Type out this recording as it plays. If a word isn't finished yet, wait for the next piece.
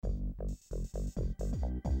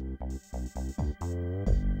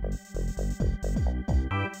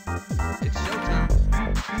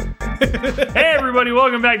Hey everybody,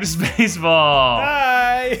 welcome back to Spaceball.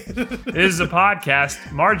 Hi. This is a podcast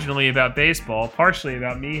marginally about baseball, partially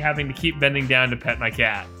about me having to keep bending down to pet my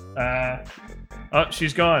cat. Oh,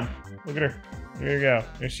 she's gone. Look at her. There you go.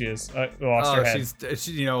 There she is. Lost her head.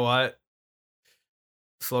 She, you know what?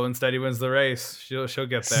 Slow and steady wins the race. She'll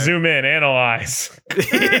get there. Zoom in, analyze.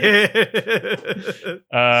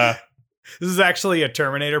 This is actually a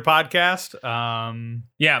Terminator podcast.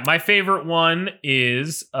 Yeah, my favorite one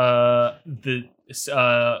is the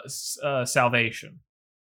Salvation.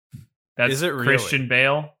 That's Is it really? Christian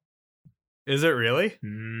Bale. Is it really?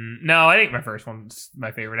 No, I think my first one's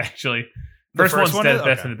my favorite actually. The First one's one is?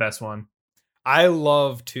 definitely Okay. the best one. I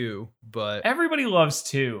love 2, but Everybody loves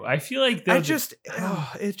 2. I feel like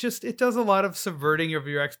it does a lot of subverting of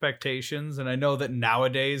your expectations, and I know that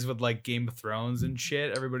nowadays with like Game of Thrones and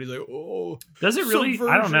shit, everybody's like, oh, does it really? I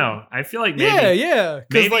don't subversion. know. I feel like maybe yeah,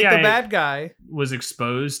 because maybe like the I- bad guy. was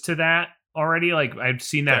exposed to that already. Like I'd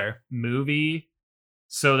seen that Fair. movie.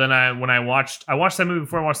 So then I watched that movie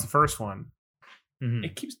before I watched the first one. Mhm.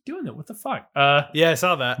 It keeps doing it. What the fuck? Yeah, I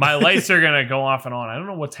saw that. My lights are gonna go off and on. I don't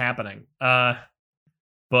know what's happening. But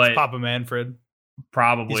Papa Manfred.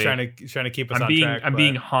 probably He's trying to keep us I'm on track.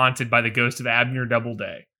 being haunted by the ghost of Abner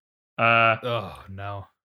Doubleday. Oh no.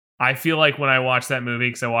 I feel like when I watched that movie,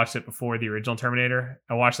 because I watched it before the original Terminator,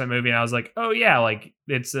 I watched that movie and I was like, oh yeah, like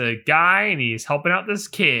it's a guy and he's helping out this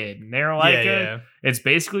kid, and they're like, it's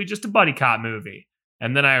basically just a buddy cop movie.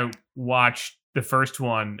 And then I watched the first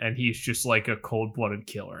one and he's just like a cold-blooded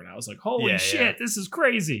killer, and I was like, holy shit, this is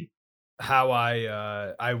crazy. How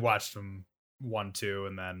I watched them 1, 2,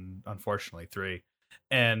 and then unfortunately 3,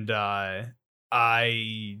 and that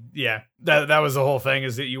was the whole thing,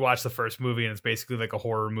 is that you watch the first movie and it's basically like a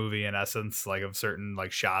horror movie in essence, like of certain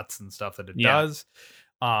like shots and stuff that it does.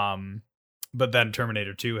 But then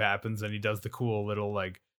Terminator 2 happens and he does the cool little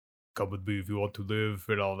like come with me if you want to live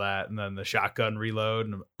and all that, and then the shotgun reload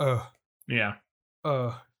and Yeah.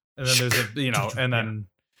 and then there's a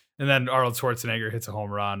and then Arnold Schwarzenegger hits a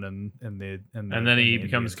home run and then he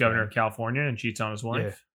becomes governor of California and cheats on his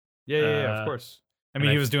wife. Yeah, of course. I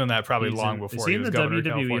mean, he was doing that probably long before is he in was the governor of WWE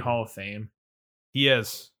California. Hall of Fame? He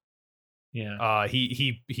is. Yeah.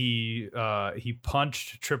 He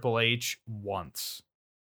punched Triple H once.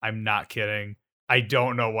 I'm not kidding. I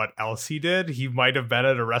don't know what else he did. He might have been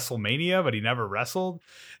at a WrestleMania, but he never wrestled.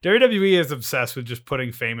 WWE is obsessed with just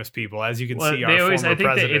putting famous people. As you can see, our former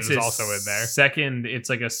president is also in there. It's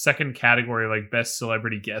like a second category, like best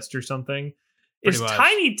celebrity guest or something. Pretty Is much.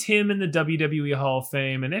 Tiny Tim in the WWE Hall of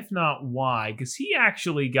Fame? And if not, why? Because he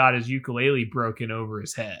actually got his ukulele broken over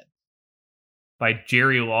his head by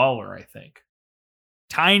Jerry Lawler, I think.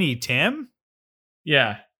 Tiny Tim?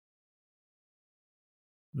 Yeah.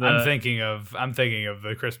 I'm thinking of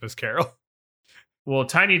the Christmas Carol. Well,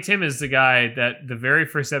 Tiny Tim is the guy that the very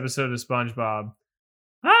first episode of SpongeBob,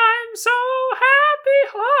 I'm so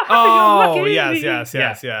happy. Oh,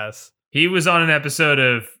 yes. He was on an episode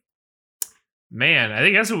of, man, I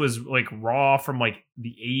think that's what was like Raw from like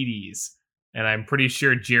the 80s. And I'm pretty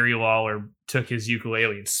sure Jerry Lawler took his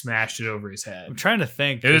ukulele and smashed it over his head. I'm trying to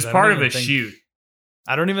think. It was part of a shoot.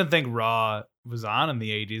 I don't even think Raw was on in the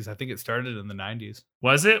 80s. I think it started in the 90s.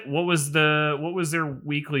 Was it? What was their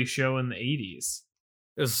weekly show in the 80s?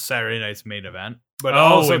 It was Saturday night's main event. But it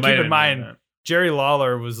also might keep have in mind, been that. Jerry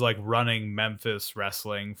Lawler was like running Memphis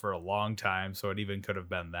wrestling for a long time, so it even could have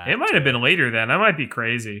been that. It might have been later then. I might be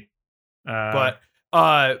crazy. But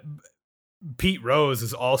Pete Rose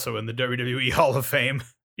is also in the WWE Hall of Fame.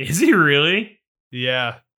 Is he really?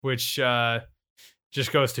 Yeah, which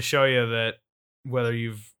just goes to show you that whether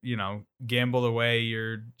you've gambled away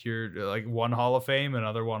your like one Hall of Fame,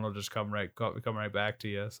 another one will just come right back to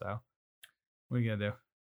you. So what are you gonna do?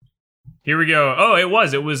 Here we go. Oh, it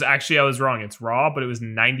was actually, I was wrong. It's Raw, but it was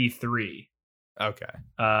 93. Okay.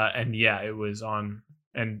 And yeah, it was on,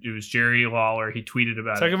 and it was Jerry Lawler. He tweeted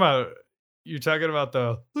about it. You're talking about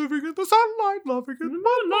the living in the sunlight, loving in the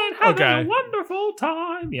Moonlight, having a wonderful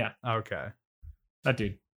time. Yeah, Okay. that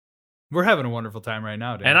dude. We're having a wonderful time right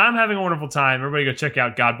now, dude. And I'm having a wonderful time. Everybody go check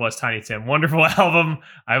out God Bless Tiny Tim. Wonderful album.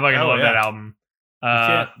 I fucking love that album.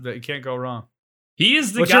 You can't go wrong. He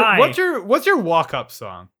is the guy. What's your walk-up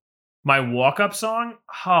song? My walk-up song?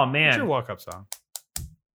 Oh, man. What's your walk-up song?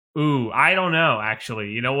 Ooh, I don't know, actually.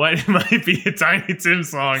 You know what? It might be a Tiny Tim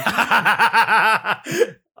song.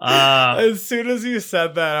 As soon as you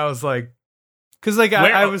said that, I was like, because like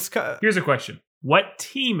I was. Here's a question: what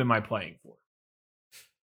team am I playing for?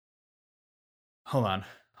 Hold on.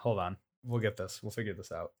 We'll get this. We'll figure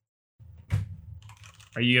this out.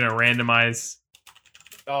 Are you gonna randomize?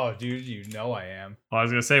 Oh, dude, you know I am. Well, I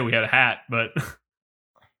was gonna say we had a hat, but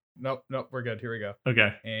Nope. We're good. Here we go.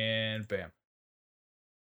 Okay. And bam.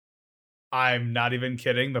 I'm not even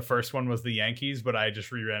kidding. The first one was the Yankees, but I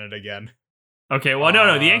just reran it again. Okay. Well,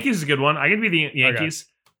 no. The Yankees is a good one. I can be the Yankees.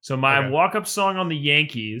 Okay. So my walk-up song on the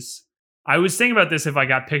Yankees. I was thinking about this if I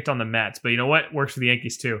got picked on the Mets, but you know what? Works for the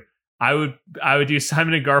Yankees too. I would do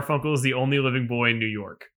Simon and Garfunkel's "The Only Living Boy in New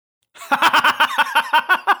York."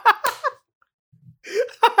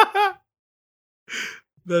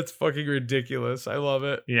 That's fucking ridiculous. I love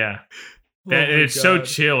it. Yeah. It's so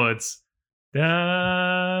chill. It's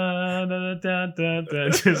da, da, da, da, da,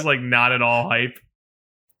 just like not at all hype.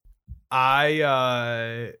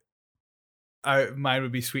 Mine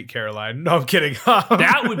would be Sweet Caroline. No, I'm kidding.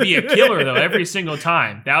 That would be a killer though, every single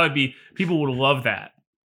time. That would be, people would love that.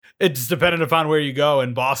 It's dependent upon where you go.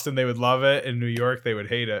 In Boston, they would love it. In New York, they would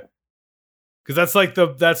hate it. Because that's like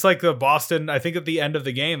the Boston. I think at the end of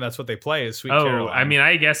the game, that's what they play is Sweet Caroline. I mean,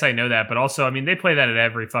 I guess I know that, but also, I mean, they play that at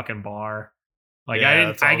every fucking bar. Like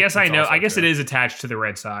I guess I know. I guess it is attached to the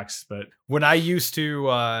Red Sox, but when I used to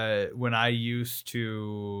work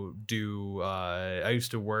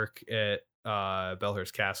at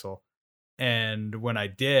Belhurst Castle, and when I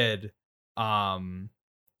did,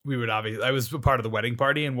 we would obviously, I was a part of the wedding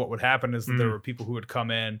party, and what would happen is that there were people who would come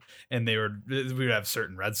in and we would have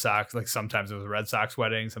certain Red Sox, like sometimes it was a Red Sox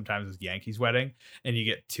wedding, sometimes it was Yankees wedding, and you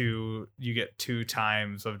get two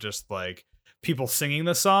times of just like people singing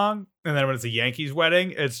the song, and then when it's a Yankees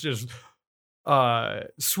wedding, it's just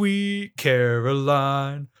Sweet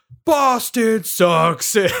Caroline, Boston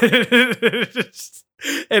sucks.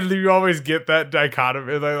 And you always get that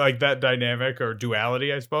dichotomy, like that dynamic or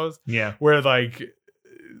duality, I suppose. Yeah. Where like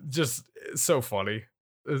just so funny.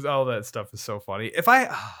 All that stuff is so funny. If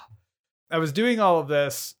I was doing all of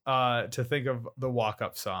this to think of the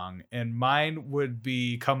walk-up song, and mine would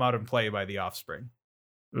be Come Out and Play by The Offspring.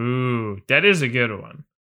 Ooh, that is a good one.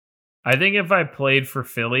 I think if I played for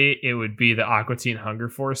Philly, it would be the Aqua Teen Hunger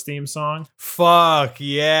Force theme song. Fuck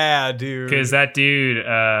yeah, dude. Because that dude,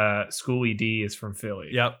 Schoolie D, is from Philly.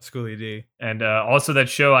 Yep, Schoolie D. And also that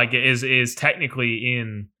show is technically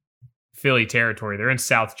in Philly territory. They're in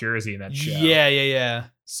South Jersey in that show. Yeah.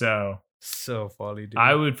 So funny, dude.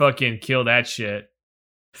 I would fucking kill that shit.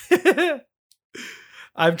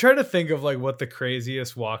 I'm trying to think of like what the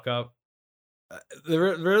craziest walk-up.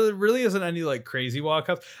 There really isn't any like crazy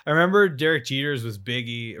walk-ups. I remember Derek Jeter's was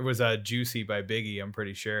Juicy by Biggie, I'm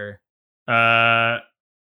pretty sure.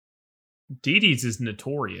 Dee Dee's is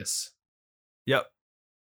Notorious. Yep.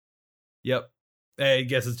 I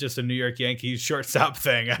guess it's just a New York Yankees shortstop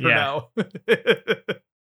thing. I don't know.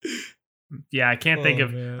 Yeah, I can't think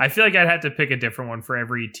of. Man. I feel like I'd have to pick a different one for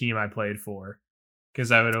every team I played for,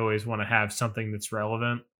 because I would always want to have something that's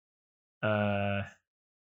relevant.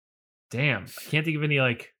 Damn, I can't think of any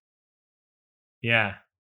like. Yeah.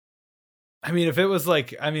 I mean, if it was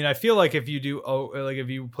like, I feel like if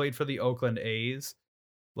you played for the Oakland A's,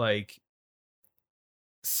 like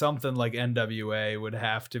something like NWA would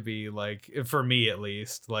have to be like, for me at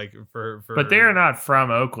least, like for. But they're not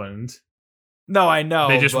from Oakland. No, I know.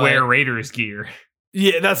 They just wear Raiders gear.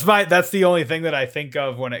 Yeah, that's the only thing that I think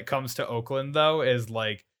of when it comes to Oakland, though, is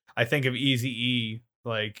like I think of Eazy-E,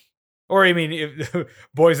 like. Or I mean,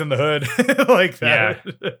 Boys in the Hood, like that.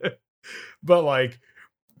 Yeah. But like,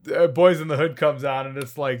 Boys in the Hood comes on, and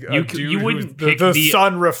it's like you wouldn't pick the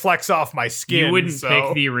sun reflects off my skin. You wouldn't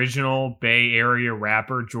pick the original Bay Area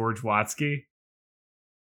rapper George Watsky.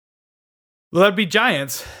 Well, that'd be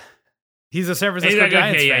Giants. He's a San Francisco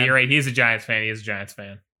Giants fan. Yeah, you're right. He's a Giants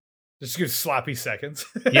fan. Just give sloppy seconds.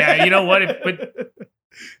 Yeah, you know what? But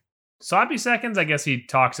sloppy seconds. I guess he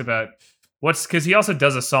talks about. Because he also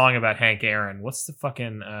does a song about Hank Aaron. What's the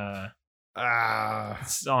fucking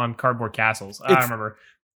it's on Cardboard Castles. I don't remember.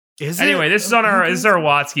 Anyway, this is our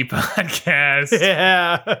Watsky podcast.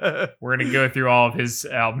 Yeah. We're gonna go through all of his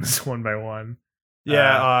albums one by one.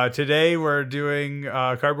 Yeah, today we're doing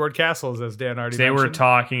Cardboard Castles, as Dan already mentioned. Today we're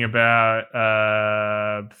talking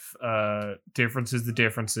about Differences the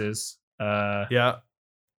Differences. Yeah.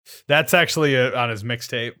 That's actually on his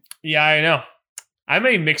mixtape. Yeah, I know. I'm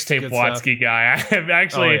a mixtape Watsky guy.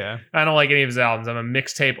 I don't like any of his albums. I'm a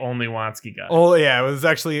mixtape only Watsky guy. Oh yeah, it was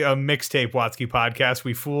actually a mixtape Watsky podcast.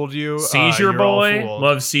 We fooled you. Seizure Boy,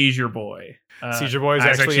 love Seizure Boy. Seizure Boy is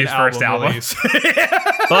actually his first album.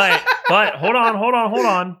 but hold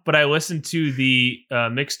on. But I listened to the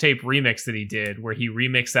mixtape remix that he did, where he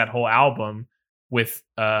remixed that whole album with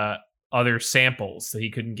other samples that he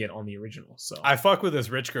couldn't get on the original. So I fuck with this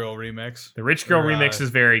Rich Girl remix. The Rich Girl remix is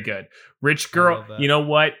very good. Rich Girl, you know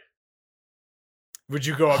what? Would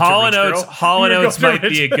you go up Hall to Rich Girl? Hall & Oates might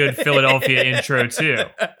be a good Philadelphia intro too.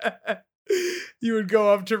 You would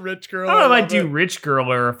go up to Rich Girl. I don't know if I'd do Rich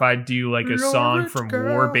Girl or if I'd do like a song from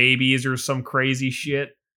Girl. War Babies or some crazy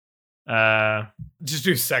shit. Just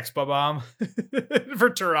do Sex Bomb for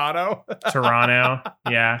Toronto. Toronto,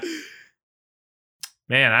 yeah.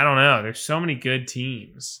 Man, I don't know. There's so many good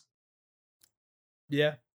teams.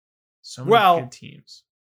 Yeah. So many good teams.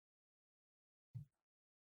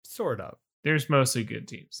 Sort of. There's mostly good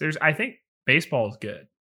teams. I think baseball is good.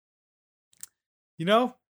 You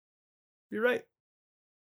know, you're right.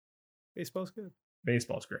 Baseball's good.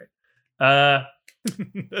 Baseball's great.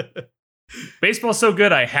 Baseball's so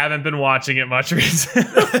good, I haven't been watching it much recently.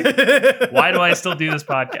 Why do I still do this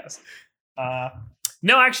podcast?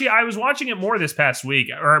 No, actually, I was watching it more this past week,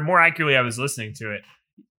 or more accurately, I was listening to it.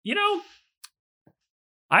 You know,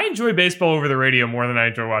 I enjoy baseball over the radio more than I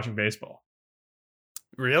enjoy watching baseball.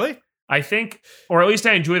 Really? I think, or at least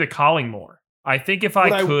I enjoy the calling more. I think if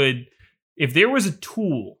if there was a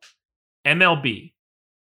tool, MLB,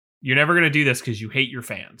 you're never going to do this because you hate your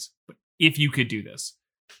fans. But if you could do this,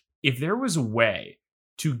 if there was a way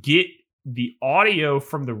to get the audio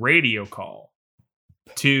from the radio call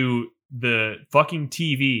to the fucking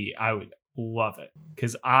TV, I would love it.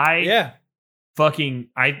 Because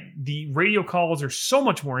the radio calls are so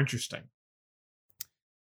much more interesting.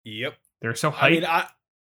 Yep. They're so hype. I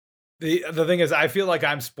mean, the thing is, I feel like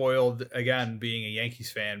I'm spoiled again being a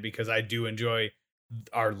Yankees fan because I do enjoy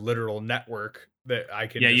our literal network that I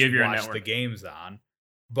can just watch the games on.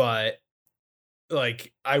 But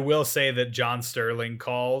like, I will say that John Sterling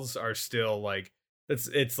calls are still like,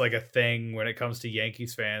 it's like a thing when it comes to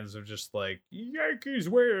Yankees fans of just like, Yankees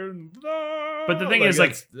win. But the thing is,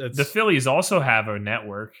 like, the Phillies also have a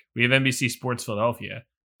network. We have NBC Sports Philadelphia.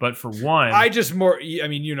 But for one, I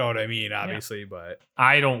mean, you know what I mean, obviously, but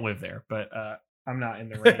I don't live there, but I'm not in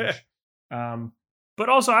the range. But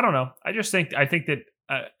also, I don't know. I think that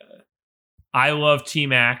I love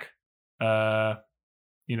T-Mac.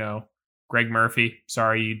 You know, Greg Murphy.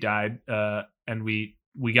 Sorry you died. And we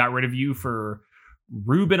got rid of you for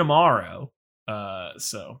Ruben Amaro.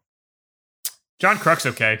 So John Kruk's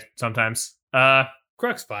okay sometimes.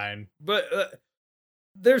 Kruk's fine, but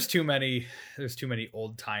there's too many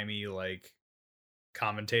old timey like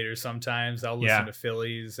commentators. Sometimes I'll listen to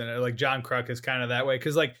Phillies, and like John Kruk is kind of that way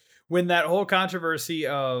because like when that whole controversy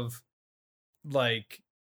of like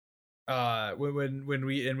when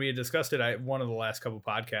we had discussed it, one of the last couple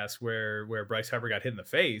podcasts where Bryce Harper got hit in the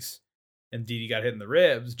face and Didi got hit in the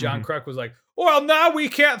ribs, John Kruk was like, well, now we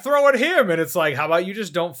can't throw at him. And it's like, how about you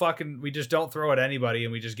just don't throw at anybody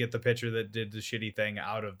and we just get the pitcher that did the shitty thing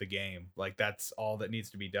out of the game. Like, that's all that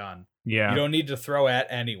needs to be done. Yeah. You don't need to throw at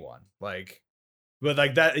anyone. Like, but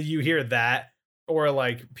like that, you hear that, or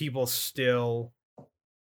like people still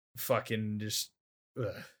fucking just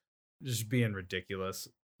being ridiculous.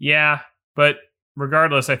 Yeah. But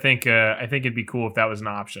regardless, I think it'd be cool if that was an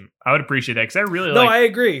option. I would appreciate that because I really like. No, I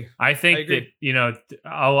agree. I think that, you know,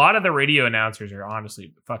 a lot of the radio announcers are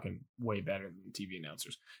honestly fucking way better than TV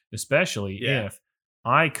announcers, especially if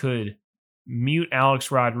I could mute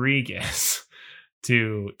Alex Rodriguez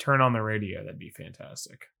to turn on the radio. That'd be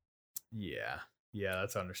fantastic. Yeah,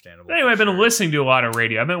 that's understandable. But anyway, I've been listening to a lot of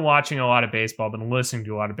radio. I've been watching a lot of baseball. I've been listening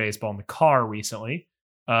to a lot of baseball in the car recently.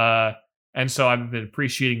 And so I've been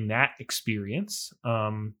appreciating that experience.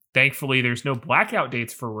 Thankfully, there's no blackout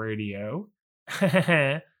dates for radio.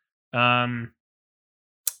 MLB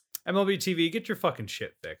TV, get your fucking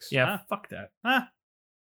shit fixed. Yeah, fuck that.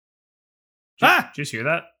 Did you just hear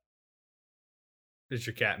that? Is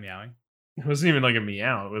your cat meowing? It wasn't even like a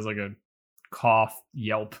meow. It was like a cough,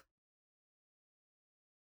 yelp.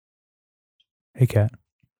 Hey, cat.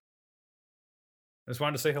 I just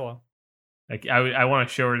wanted to say hello. Like I want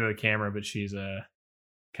to show her to the camera, but she's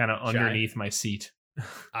kind of underneath my seat.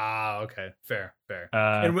 Okay, fair.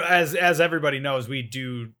 And as everybody knows, we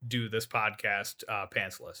do this podcast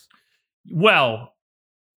pantsless. Well,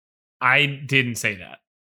 I didn't say that.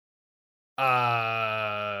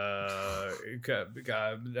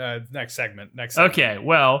 Next segment. Okay,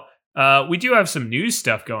 well, we do have some news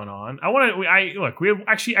stuff going on. We have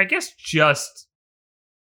actually, I guess, just.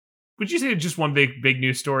 Would you say just one big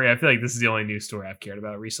news story? I feel like this is the only news story I've cared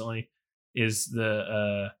about recently. Is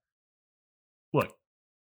the look,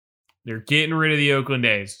 they're getting rid of the Oakland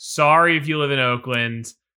A's. Sorry if you live in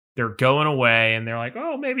Oakland, they're going away, and they're like,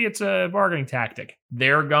 oh, maybe it's a bargaining tactic.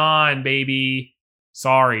 They're gone, baby.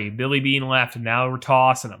 Sorry, Billy Beane left, and now we're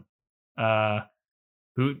tossing them.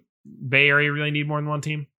 Who Bay Area really need more than one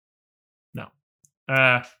team? No.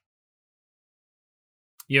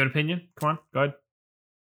 You have an opinion? Come on, go ahead.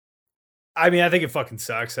 I mean, I think it fucking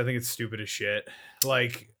sucks. I think it's stupid as shit.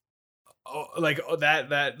 Like,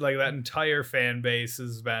 that entire fan base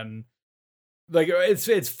has been like,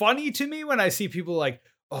 it's funny to me when I see people like,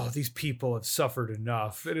 oh, these people have suffered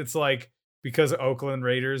enough, and it's like, because Oakland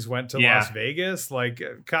Raiders went to Las Vegas, like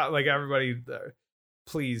everybody,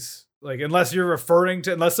 please, like, unless they're referring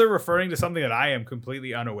to something that I am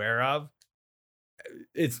completely unaware of.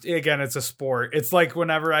 It's a sport. It's like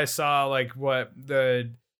whenever I saw like what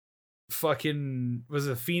the fucking was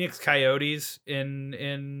the Phoenix Coyotes in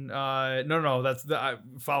no that's the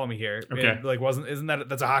follow me here. Okay.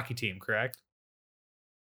 That's a hockey team, correct?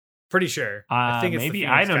 Pretty sure. I think it's maybe.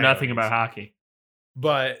 I know Coyotes. nothing about hockey.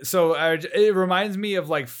 But so it reminds me of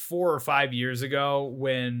like 4 or 5 years ago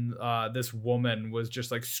when this woman was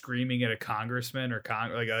just like screaming at a congressman or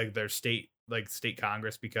like their state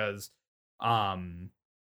Congress because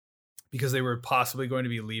they were possibly going to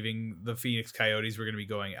be leaving. The Phoenix Coyotes were going to be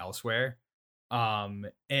going elsewhere. And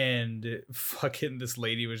fucking this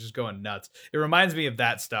lady was just going nuts. It reminds me of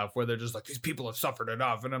that stuff where they're just like, these people have suffered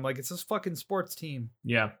enough. And I'm like, it's this fucking sports team.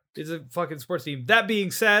 Yeah. It's a fucking sports team. That being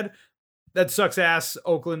said, that sucks ass.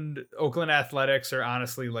 Oakland Athletics are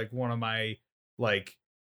honestly like one of my like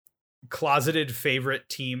closeted favorite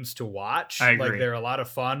teams to watch. I agree. Like, they're a lot of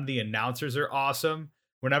fun. The announcers are awesome.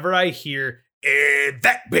 Whenever I hear,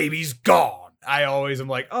 that baby's gone, I always am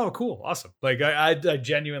like, oh, cool. Awesome. Like, I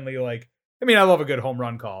genuinely like, I mean, I love a good home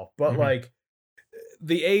run call, but like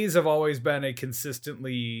the A's have always been a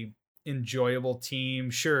consistently enjoyable team.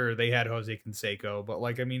 Sure, they had Jose Canseco, but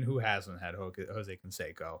like, I mean, who hasn't had Jose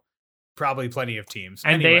Canseco? Probably plenty of teams.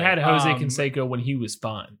 And anyway, they had Jose Canseco when he was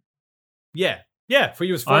fun. Yeah. Yeah. For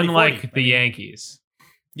he was 40, unlike 40. The Yankees.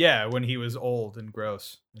 Yeah. When he was old and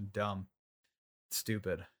gross and dumb.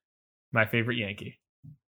 Stupid. My favorite Yankee.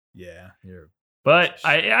 Yeah. But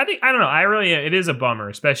I think, I don't know. It is a bummer,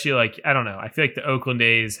 especially like, I don't know. I feel like the Oakland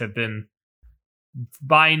A's have been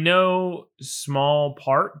by no small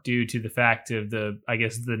part due to the fact of the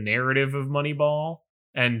narrative of Moneyball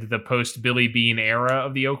and the post Billy Beane era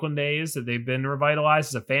of the Oakland A's, that they've been revitalized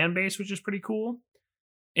as a fan base, which is pretty cool.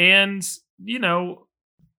 And, you know,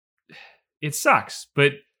 it sucks,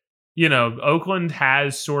 but, you know, Oakland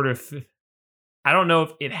has sort of, I don't know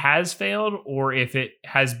if it has failed or if it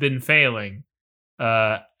has been failing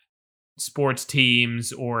sports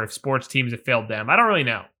teams, or if sports teams have failed them. I don't really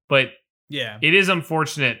know, but yeah, it is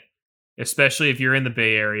unfortunate, especially if you're in the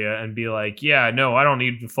Bay Area and be like, yeah, no, I don't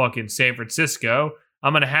need the fucking San Francisco.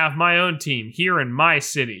 I'm going to have my own team here in my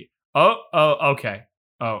city. Oh, okay.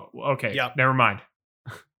 Oh, okay. Yep. Never mind.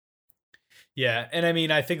 Yeah. And I mean,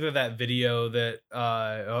 I think that video that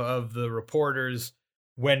of the reporters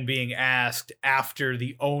when being asked after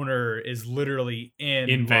the owner is literally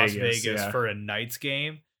in Las Vegas for a Knights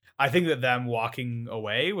game, I think that them walking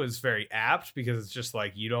away was very apt, because it's just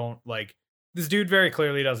like, you don't like, this dude very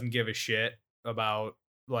clearly doesn't give a shit about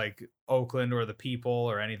like Oakland or the people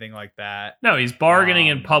or anything like that. No, he's bargaining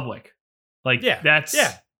in public. Like, yeah,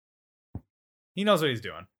 he knows what he's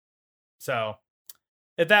doing. So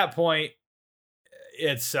at that point,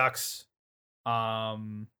 it sucks.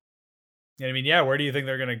 And I mean, yeah, where do you think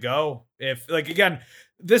they're gonna go? If, like, again,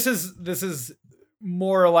 this is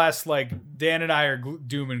more or less like Dan and I are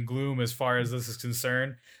doom and gloom as far as this is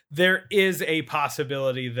concerned. There is a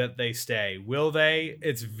possibility that they stay. Will they?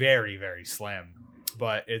 It's very, very slim,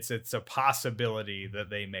 but it's a possibility that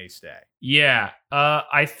they may stay. Yeah,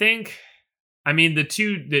 I think. I mean, the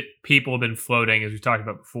two that people have been floating, as we talked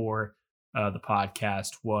about before the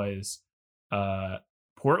podcast, was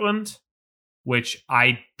Portland, which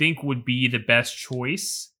I think would be the best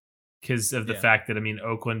choice because of the fact that, I mean,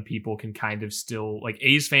 Oakland people can kind of still, like,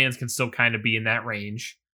 A's fans can still kind of be in that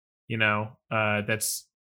range. You know, that's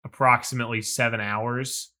approximately 7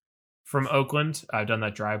 hours from Oakland. I've done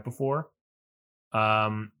that drive before.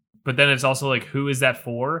 But then it's also like, who is that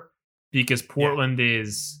for? Because Portland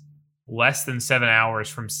is less than 7 hours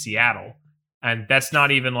from Seattle. And that's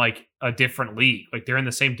not even like a different league. Like, they're in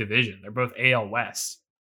the same division. They're both AL West.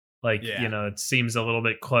 Like, you know, it seems a little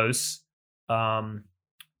bit close.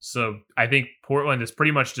 So I think Portland has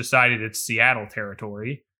pretty much decided it's Seattle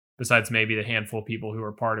territory, besides maybe the handful of people who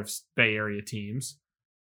are part of Bay Area teams.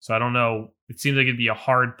 So I don't know. It seems like it'd be a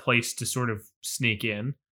hard place to sort of sneak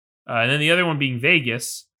in. And then the other one being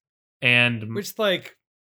Vegas. And which, like,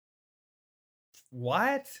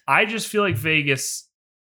 what? I just feel like Vegas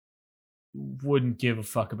wouldn't give a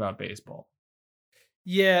fuck about baseball.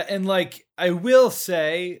 Yeah, and like, I will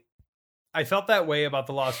say, I felt that way about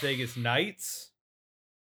the Las Vegas Knights,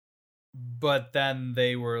 but then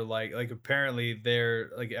they were like apparently they're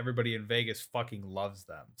like, everybody in Vegas fucking loves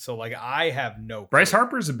them. So like, I have no clue. Bryce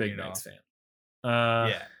Harper's a big Knights fan.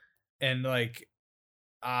 Yeah, and like,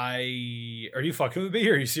 Are you fucking with me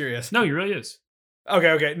or are you serious? No, he really is.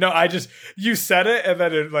 Okay. No, you said it and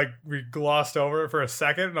then it like we glossed over it for a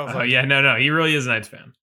second and I was like, yeah, no, he really is a Knights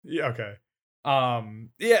fan. Yeah, okay.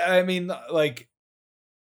 Yeah, I mean, like,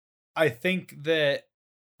 I think that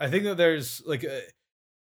there's like,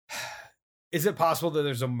 is it possible that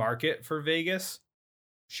there's a market for Vegas?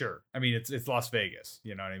 Sure. I mean, it's Las Vegas.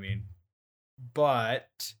 You know what I mean?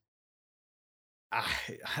 But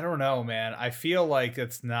I don't know, man. I feel like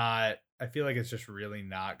it's not. I feel like it's just really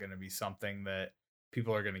not going to be something that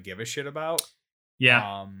people are going to give a shit about.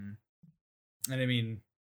 Yeah. And I mean,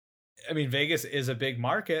 Vegas is a big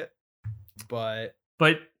market, but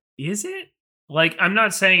is it? Like, I'm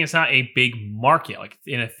not saying it's not a big market, like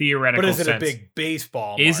in a theoretical sense. But is it a big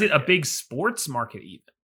baseball market? Is it a big sports market even?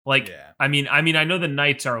 Like, yeah. I mean, I know the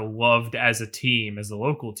Knights are loved as a team, as a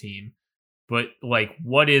local team, but like,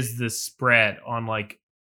 what is the spread on, like,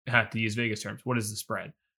 I have to use Vegas terms. What is the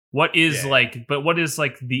spread? What is what is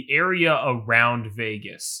like the area around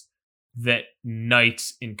Vegas that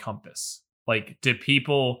Knights encompass? Like, do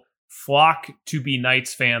people flock to be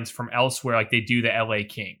Knights fans from elsewhere like they do the LA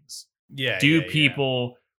Kings? Yeah. Do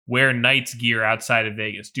people wear Knights gear outside of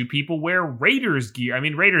Vegas? Do people wear Raiders gear? I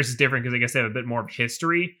mean, Raiders is different because I guess they have a bit more of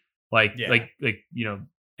history. Like you know,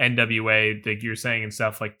 NWA, like you're saying and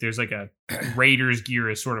stuff. Like there's like a Raiders gear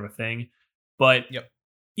is sort of a thing. But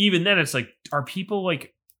even then, it's like, are people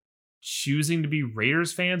like choosing to be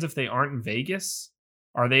Raiders fans if they aren't in Vegas?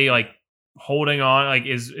 Are they like holding on? Like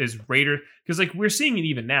is Raiders, because like we're seeing it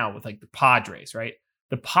even now with like the Padres, right?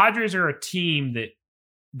 The Padres are a team that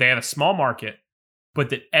they have a small market, but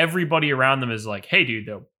that everybody around them is like, hey, dude,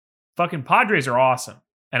 the fucking Padres are awesome.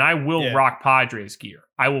 And I will rock Padres gear.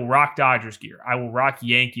 I will rock Dodgers gear. I will rock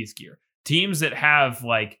Yankees gear. Teams that have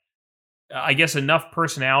like, I guess, enough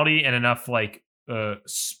personality and enough like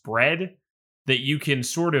spread that you can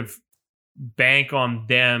sort of bank on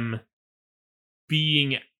them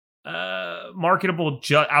being marketable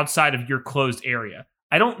outside of your closed area.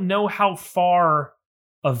 I don't know how far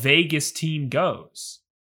a Vegas team goes.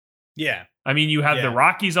 Yeah. I mean, you have the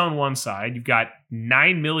Rockies on one side. You've got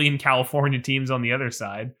 9 million California teams on the other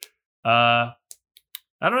side. I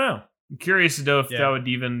don't know. I'm curious to know if that would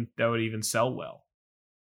even sell well.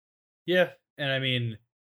 Yeah, and I mean,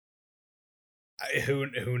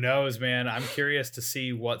 who knows, man? I'm curious to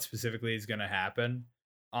see what specifically is going to happen.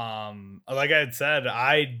 Like I had said,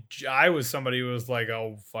 I was somebody who was like,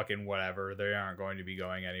 oh, fucking whatever. They aren't going to be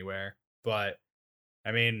going anywhere. But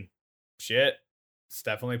I mean, shit, it's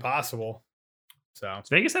definitely possible. So, does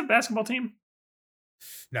Vegas have a basketball team?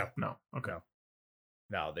 No. Okay.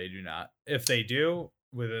 No, they do not. If they do,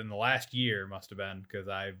 within the last year, must have been, because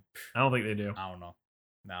I don't think they do. I don't know.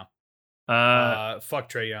 No. Fuck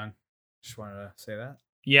Trae Young. Just wanted to say that.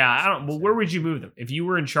 Yeah, I don't. Well, where would you move them if you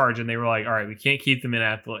were in charge and they were like, all right, we can't keep them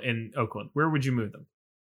in Oakland? Where would you move them?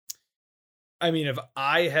 I mean, if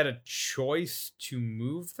I had a choice to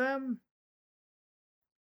move them,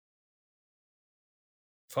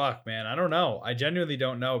 fuck, man, I don't know. I genuinely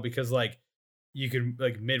don't know, because like you could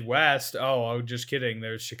like Midwest. Oh, just kidding.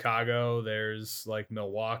 There's Chicago. There's like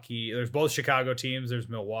Milwaukee. There's both Chicago teams. There's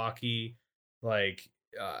Milwaukee. Like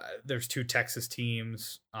there's 2 Texas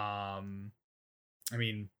teams. I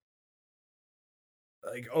mean,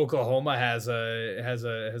 like Oklahoma has a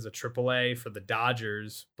AAA for the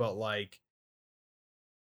Dodgers, but like,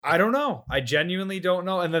 I don't know. I genuinely don't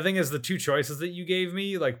know. And the thing is, the 2 choices that you gave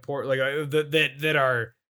me, like that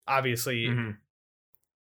are obviously,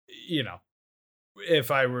 you know,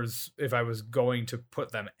 if I was going to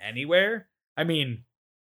put them anywhere, I mean,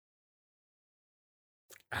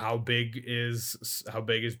 how big is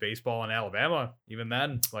baseball in Alabama? Even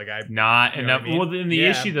then, like not enough. I mean? Well, then the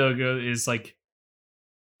issue though is like,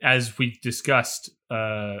 as we discussed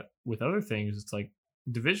with other things, it's like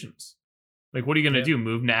divisions. Like, what are you going to do?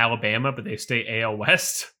 Move them to Alabama, but they stay AL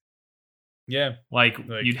West? Yeah, like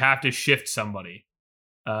you'd have to shift somebody.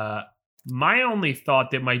 My only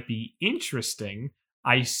thought that might be interesting,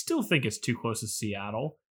 I still think it's too close to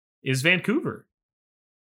Seattle, is Vancouver.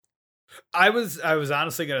 I was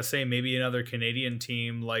honestly gonna say maybe another Canadian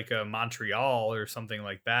team like Montreal or something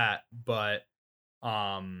like that, but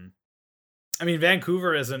I mean,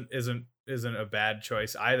 Vancouver isn't a bad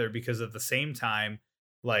choice either, because at the same time,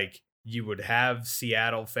 like, you would have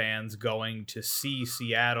Seattle fans going to see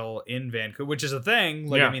Seattle in Vancouver, which is a thing.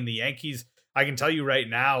 Like, I mean, the Yankees, I can tell you right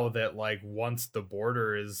now that like once the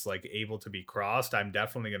border is like able to be crossed, I'm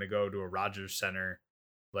definitely gonna go to a Rogers Center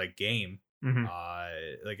like game. Mm-hmm.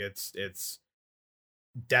 Like it's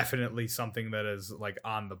definitely something that is like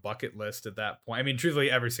on the bucket list at that point. I mean, truthfully,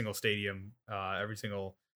 every single stadium, every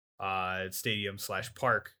single stadium /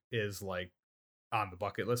 park is like on the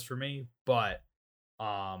bucket list for me. But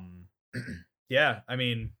yeah, I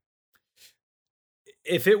mean,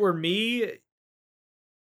 if it were me,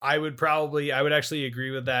 I would actually agree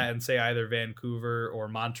with that and say either Vancouver or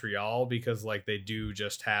Montreal, because like they do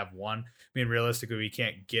just have one. I mean, realistically, we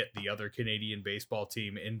can't get the other Canadian baseball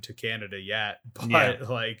team into Canada yet, but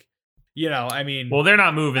like, I mean, well, they're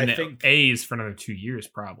not moving the A's for another 2 years,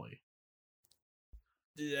 probably.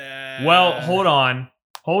 Yeah. Well, hold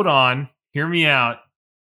on. Hear me out.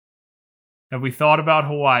 Have we thought about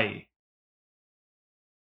Hawaii?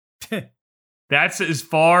 That's as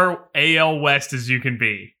far AL West as you can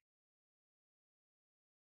be.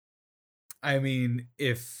 I mean,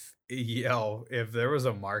 if there was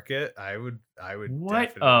a market, I would.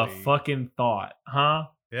 What a fucking thought, huh?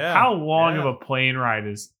 Yeah. How long of a plane ride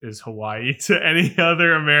is Hawaii to any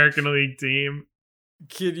other American League team?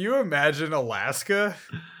 Can you imagine Alaska?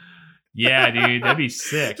 Yeah, dude, that'd be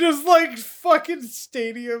sick. Just like fucking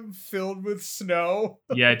stadium filled with snow.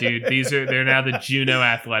 Yeah, dude, they're now the Juneau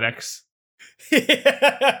Athletics. The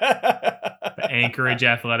Anchorage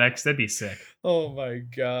Athletics. That'd be sick. Oh my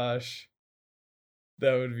gosh.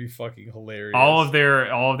 That would be fucking hilarious. All of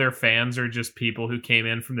their fans are just people who came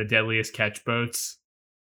in from the Deadliest Catch boats.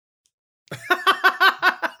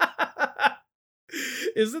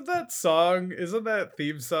 Isn't that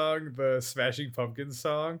theme song the Smashing Pumpkins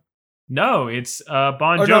song? No, it's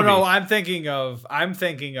Bon Jovi. No, I'm thinking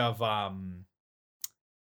of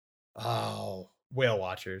Whale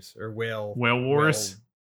Watchers or Whale Wars.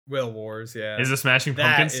 Whale Wars, yeah. Is the Smashing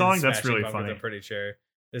Pumpkins song? That's really funny. I'm pretty sure.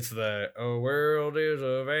 It's the world is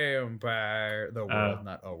a vampire. The world,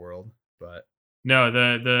 not a world, but no,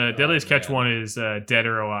 the Deadliest Catch one is Dead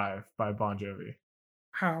or Alive by Bon Jovi.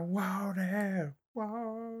 I want it.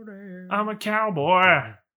 I'm a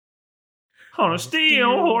cowboy on a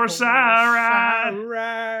steel horse I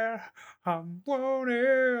ride. I'm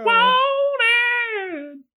wanted.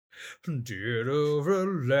 Dead or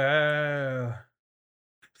alive.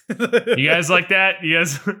 You guys like that? You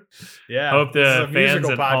guys, yeah. Hope the fans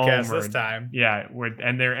at podcast home this time. Yeah,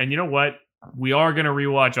 and you know what? We are gonna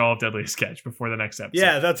rewatch all of Deadliest Catch before the next episode.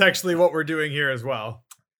 Yeah, that's actually what we're doing here as well.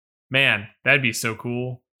 Man, that'd be so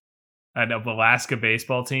cool. An Alaska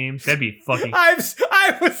baseball team. That'd be fucking. I was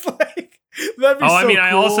like, that'd be. I mean, cool.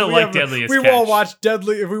 I also like Deadliest Catch. We will watch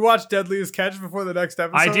If we watch Deadliest Catch before the next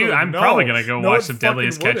episode. I do. I'm probably gonna go watch some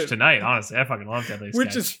Deadliest Catch tonight. Honestly, I fucking love Deadliest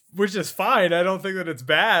Catch. Which is fine. I don't think that it's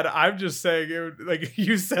bad. I'm just saying, like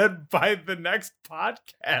you said, by the next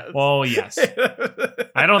podcast. Well, yes.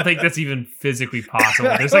 I don't think that's even physically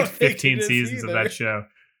possible. There's like 15 seasons of that show.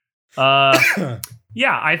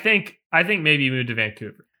 Yeah, I think maybe move to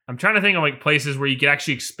Vancouver. I'm trying to think of like places where you could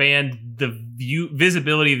actually expand the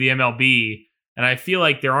visibility of the MLB, and I feel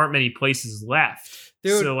like there aren't many places left.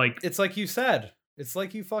 Dude, so like it's like you said. It's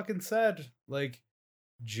like you fucking said. Like,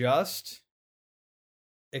 just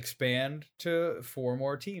expand to 4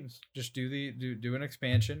 more teams. Just do an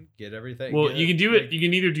expansion. Get everything. Well, you can do it. You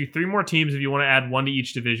can either do 3 more teams if you want to add 1 to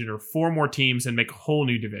each division, or 4 more teams and make a whole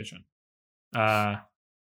new division.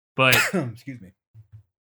 But excuse me.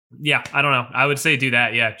 Yeah, I don't know. I would say do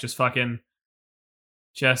that. Yeah, just fucking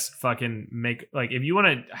make, like, if you want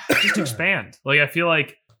to just expand. Like, I feel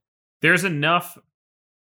like there's enough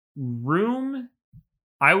room.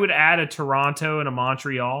 I would add a Toronto and a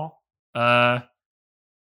Montreal. But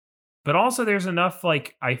also there's enough,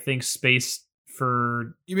 like, I think, space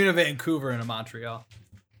for. You mean a Vancouver and a Montreal?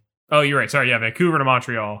 Oh, you're right. Sorry, yeah, Vancouver and a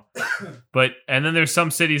Montreal. And then there's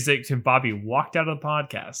some cities that Bobby walked out of the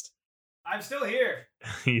podcast. I'm still here.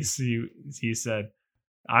 He said,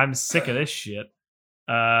 "I'm sick of this shit."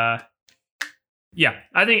 Yeah,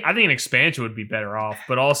 I think an expansion would be better off,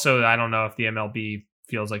 but also I don't know if the MLB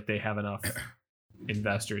feels like they have enough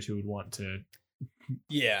investors who would want to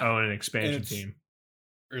own an expansion team.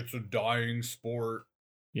 It's a dying sport.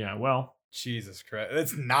 Yeah, well, Jesus Christ,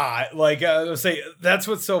 it's not. Like, I would say that's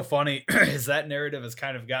what's so funny is that narrative has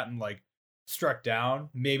kind of gotten like struck down.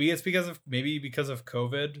 Maybe because of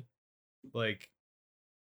COVID. Like,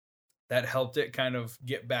 that helped it kind of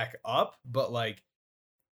get back up, but like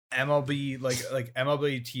MLB, like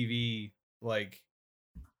MLB TV, like,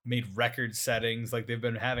 made record settings. Like, they've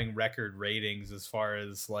been having record ratings as far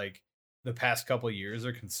as like the past couple years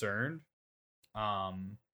are concerned. I'll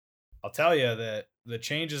tell you that the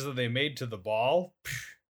changes that they made to the ball,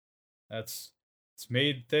 it's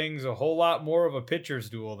made things a whole lot more of a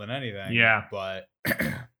pitcher's duel than anything. Yeah,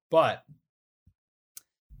 but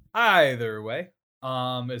either way,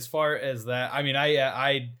 as far as that, I mean,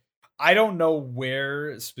 I don't know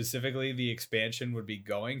where specifically the expansion would be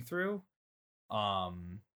going through.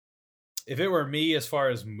 If it were me, as far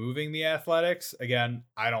as moving the Athletics, again,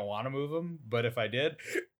 I don't want to move them, but if I did,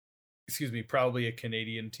 excuse me, probably a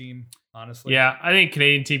Canadian team, honestly. Yeah, I think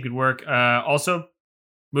Canadian team could work. Also,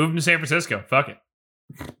 move them to San Francisco. Fuck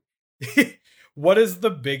it. What is the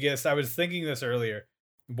biggest? I was thinking this earlier.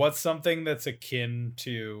 What's something that's akin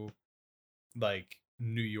to like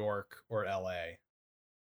New York or LA?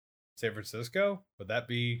 San Francisco? Would that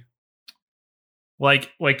be like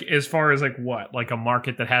as far as like what? Like a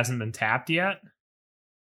market that hasn't been tapped yet?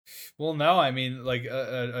 Well, no, I mean like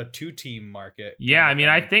a 2-team market. Yeah, I mean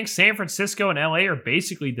I think San Francisco and LA are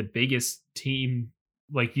basically the biggest team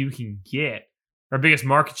like you can get, or biggest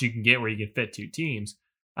markets you can get where you can fit 2 teams.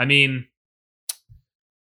 I mean,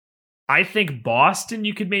 I think Boston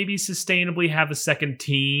you could maybe sustainably have a second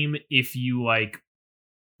team if you like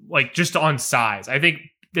just on size. I think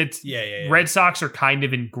that's Red Sox are kind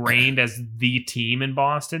of ingrained as the team in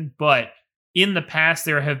Boston, but in the past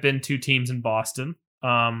there have been 2 teams in Boston.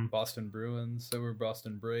 Boston Bruins, so were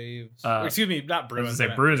Boston Braves. Excuse me, not Bruins. I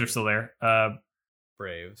was Bruins are still there.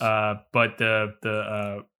 Braves. But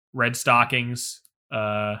the Red Stockings,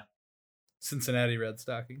 Cincinnati Red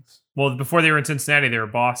Stockings. Well, before they were in Cincinnati, they were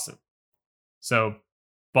Boston. So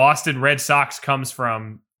Boston Red Sox comes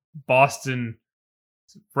from Boston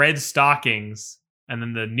Red Stockings, and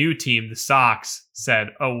then the new team, the Sox, said,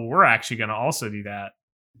 "Oh, well, we're actually going to also do that."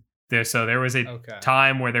 So there was a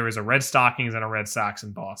time where there was a Red Stockings and a Red Sox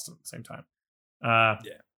in Boston at the same time.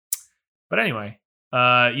 But anyway,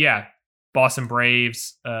 Boston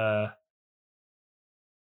Braves. I'm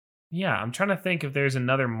trying to think if there's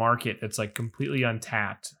another market that's like completely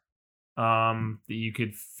untapped that you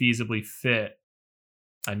could feasibly fit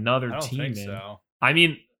another team in. So. I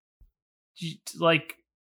mean, like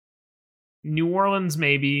New Orleans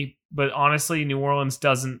maybe, but honestly, New Orleans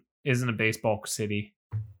isn't a baseball city.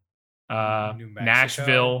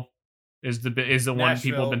 Nashville is the one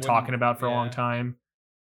people have been talking about for a long time.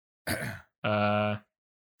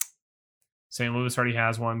 St. Louis already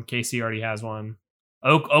has one. KC already has one.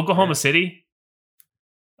 Oklahoma City.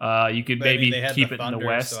 You could maybe keep it Thunder, in the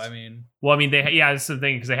West. So I mean, that's the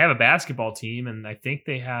thing because they have a basketball team, and I think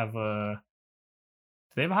they have do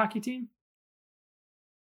they have a hockey team?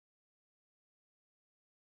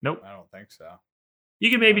 Nope, I don't think so. You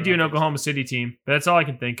could maybe do an Oklahoma City team, but that's all I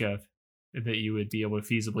can think of that you would be able to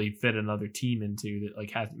feasibly fit another team into that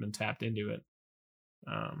like hasn't been tapped into it.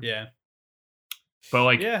 But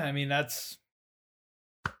like, I mean that's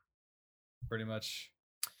pretty much.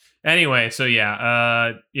 Anyway, so we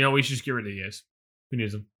should just get rid of these. Who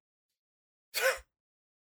needs them?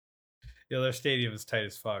 Their stadium is tight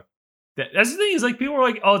as fuck. That's the thing is like people are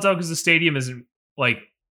like, oh, it's all because the stadium isn't like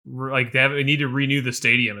they need to renew the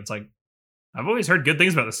stadium. It's like I've always heard good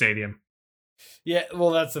things about the stadium. Yeah,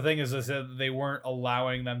 well, that's the thing is I said they weren't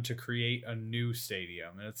allowing them to create a new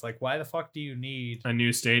stadium, and it's like, why the fuck do you need a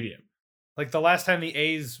new stadium? Like the last time the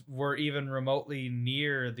A's were even remotely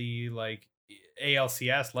near the like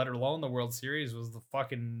ALCS, let alone the World Series, was the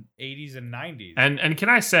fucking 80s and 90s. And can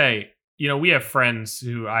I say, we have friends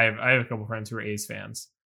who I have a couple friends who are A's fans.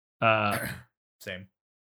 Same.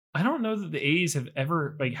 I don't know that the A's have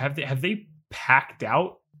ever like have they packed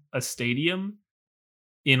out a stadium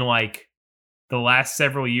in like the last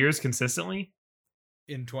several years consistently.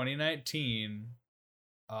 In 2019,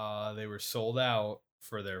 they were sold out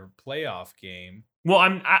for their playoff game. Well,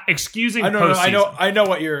 I'm excusing. I know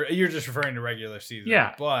what you're just referring to regular season.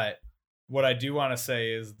 Yeah, but what I do want to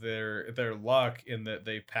say is their luck in that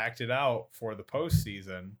they packed it out for the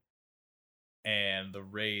postseason, and the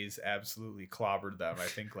Rays absolutely clobbered them. I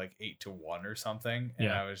think like 8-1 or something.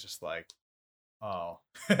 And I was just like, oh,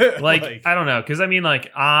 like I don't know, because I mean,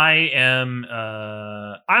 like I'm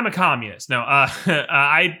a communist. No,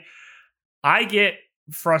 I get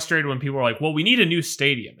frustrated when people are like, well, we need a new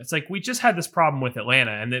stadium. It's like we just had this problem with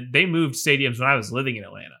Atlanta, and that they moved stadiums when I was living in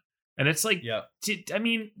Atlanta, and it's like, I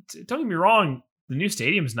mean, don't get me wrong, the new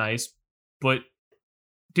stadium's nice, but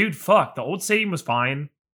dude, fuck, the old stadium was fine.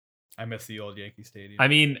 I miss the old Yankee Stadium. I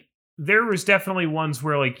mean, there was definitely ones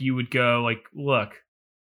where like you would go like, look,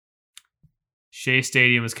 Shea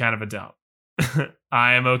Stadium is kind of a dump.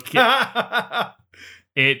 I am okay.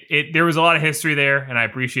 There was a lot of history there, and I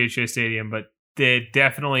appreciate Shea Stadium, but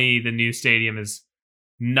definitely the new stadium is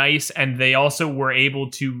nice, and they also were able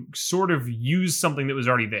to sort of use something that was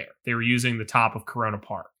already there. They were using the top of Corona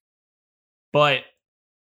Park. But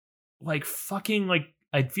like fucking like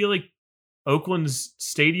I feel like Oakland's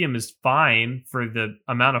stadium is fine for the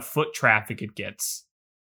amount of foot traffic it gets.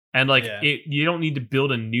 And like you don't need to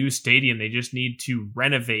build a new stadium. They just need to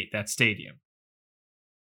renovate that stadium.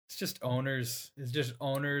 It's just owners. It's just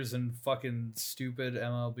owners and fucking stupid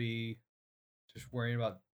MLB Just worrying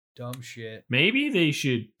about dumb shit. Maybe they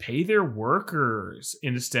should pay their workers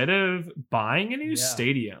instead of buying a new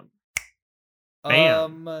stadium.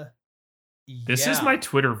 Bam. This is my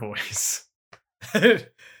Twitter voice. That's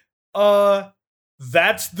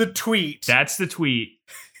the tweet. That's the tweet.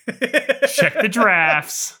 Check the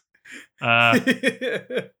drafts.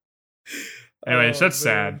 Anyways, that's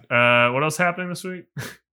sad. What else happening this week?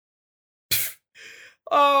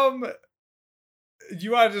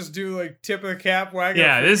 You want to just do like tip of the cap, wag?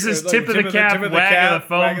 Yeah, this is tip of the cap, wag of the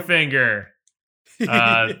foam finger,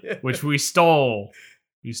 which we stole.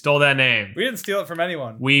 We stole that name. We didn't steal it from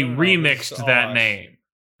anyone. We remixed that name.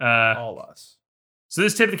 All us. So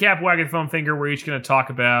this tip of the cap, wag of the foam finger, we're each going to talk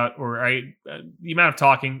about, or the amount of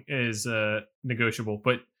talking is negotiable,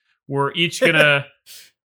 but we're each gonna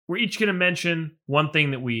mention one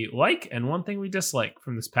thing that we like and one thing we dislike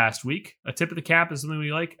from this past week. A tip of the cap is something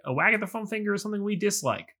we like. A wag of the foam finger is something we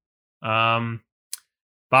dislike. Bobby,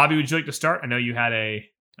 would you like to start? I know you had an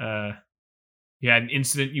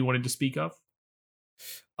incident you wanted to speak of.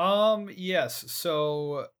 Yes.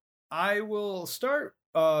 So I will start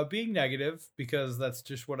being negative because that's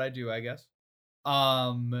just what I do, I guess.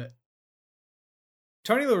 Tony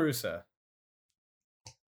La Russa.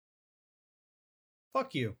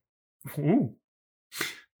 Fuck you. Ooh.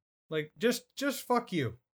 Like just fuck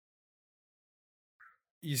you.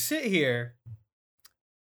 You sit here.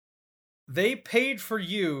 They paid for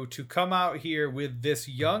you to come out here with this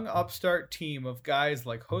young upstart team of guys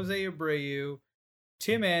like Jose Abreu,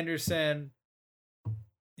 Tim Anderson.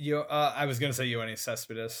 I was gonna say Yoenis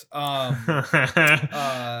Cespedes.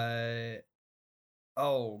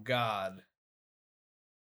 Oh God.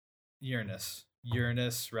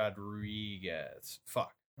 Uranus Rodriguez.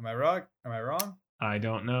 Fuck. Am I wrong? I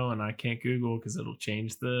don't know, and I can't Google because it'll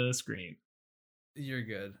change the screen. You're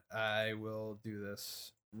good. I will do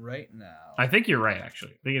this right now. I think you're right,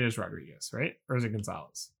 actually. I think it is Rodriguez, right? Or is it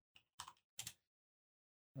Gonzalez?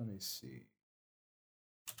 Let me see.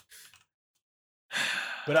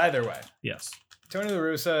 But either way. Yes. Tony La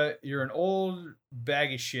Russa, you're an old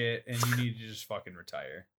bag of shit, and you need to just fucking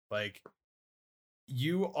retire. Like,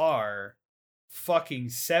 you are fucking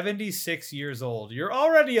 76 years old. You're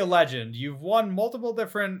already a legend. You've won multiple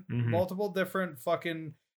different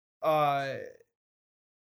fucking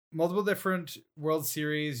multiple different World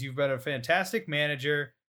Series. You've been a fantastic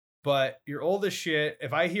manager, but you're old as shit.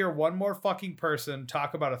 If I hear one more fucking person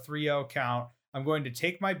talk about a 3-0 count, I'm going to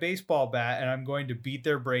take my baseball bat and I'm going to beat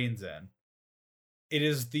their brains in. It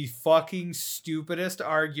is the fucking stupidest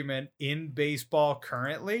argument in baseball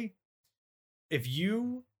currently. If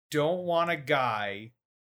you don't want a guy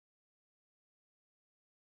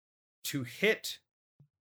to hit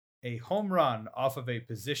a home run off of a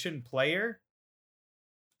position player.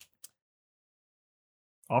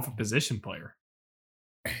 Off a position player.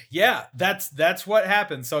 Yeah, that's what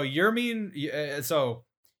happened. So Yermin, it was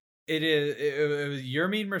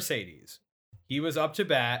Yermin Mercedes. He was up to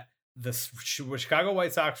bat. The Chicago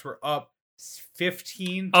White Sox were up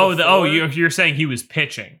 15 to 4. You're saying he was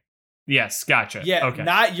pitching. Yes, gotcha. Yeah, okay.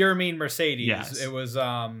 Not Yermin Mercedes. Yes. It was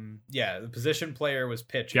the position player was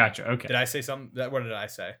pitching. Gotcha. Okay. Did I say something? What did I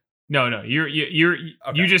say? No.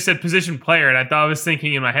 You just said position player, and I was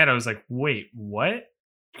thinking in my head, I was like, wait, what?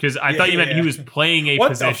 Because I thought you meant he was playing a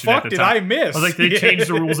position at the time. What the fuck did I miss? I was like, they changed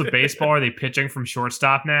the rules of baseball. Are they pitching from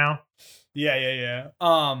shortstop now? Yeah.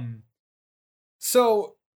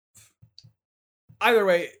 So either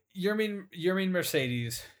way, Yermin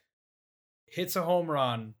Mercedes hits a home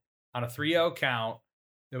run on a 3-0 count.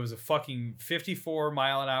 There was a fucking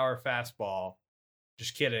 54-mile-an-hour fastball.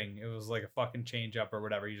 Just kidding. It was like a fucking changeup or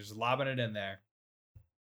whatever. You're just lobbing it in there.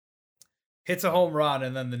 Hits a home run,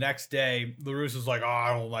 and then the next day, La Russa's like, oh,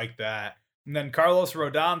 I don't like that. And then Carlos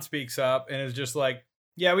Rodon speaks up and is just like,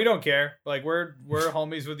 yeah, we don't care. Like, we're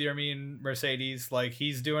homies with Yermin Mercedes. Like,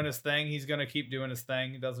 he's doing his thing. He's going to keep doing his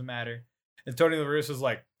thing. It doesn't matter. And Tony La Russa's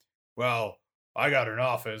like, well, I got an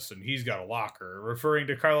office and he's got a locker, referring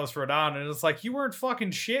to Carlos Rodon. And it's like, you weren't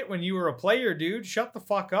fucking shit when you were a player, dude. Shut the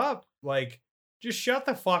fuck up. Like, just shut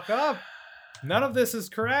the fuck up. None of this is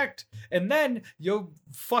correct. And then you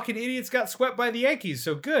fucking idiots got swept by the Yankees.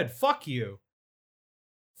 So good. Fuck you.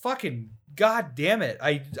 Fucking god damn it.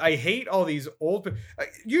 I hate all these old.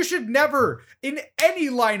 You should never, in any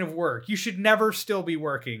line of work, you should never still be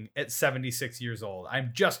working at 76 years old.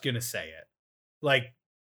 I'm just going to say it. Like,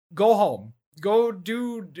 go home. Go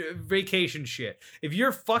do vacation shit. If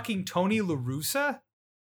you're fucking Tony La Russa,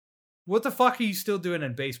 what the fuck are you still doing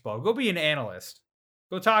in baseball? Go be an analyst.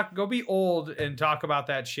 Go be old and talk about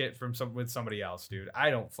that shit with somebody else, dude. I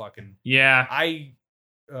don't fucking. Yeah.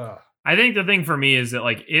 I think the thing for me is that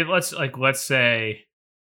like let's say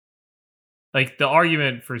like the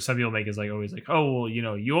argument for some people make is like always like, oh well,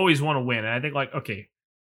 you always want to win. And I think like, okay,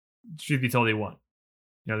 truth be told, they won.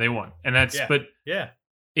 They won. And that's but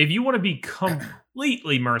if you want to be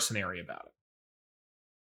completely mercenary about it,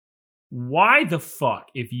 why the fuck,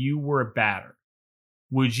 if you were a batter,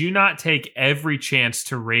 would you not take every chance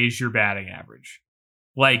to raise your batting average?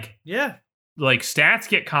 Like stats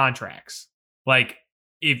get contracts. Like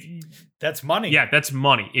if that's money. Yeah, that's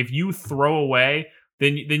money. If you throw away,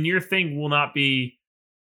 then your thing will not be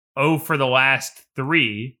 0 for the last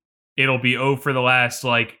 3. It'll be 0 for the last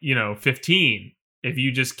 15. If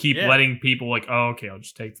you just keep letting people like, oh, okay, I'll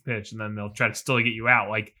just take the pitch, and then they'll try to still get you out.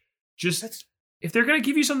 Like, if they're gonna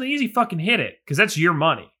give you something easy, fucking hit it, because that's your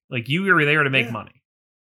money. Like, you are there to make money.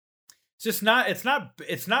 It's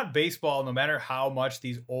not baseball, no matter how much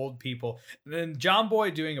these old people. And John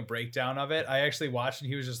Boy doing a breakdown of it, I actually watched, and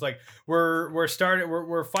he was just like,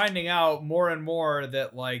 we're finding out more and more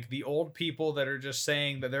that like the old people that are just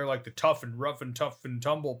saying that they're like the tough and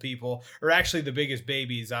tumble people are actually the biggest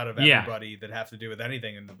babies out of everybody that have to do with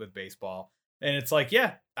anything with baseball. And it's like,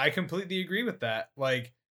 yeah, I completely agree with that.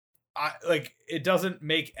 Like, it doesn't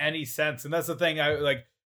make any sense. And that's the thing.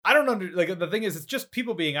 I don't know. Like, the thing is, it's just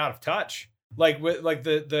people being out of touch. Like, with like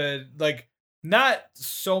the not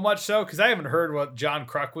so much so, because I haven't heard what John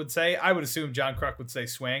Kruk would say. I would assume John Kruk would say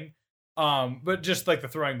swing. But just like the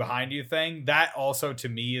throwing behind you thing, that also to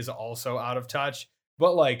me is also out of touch.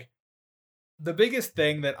 But like the biggest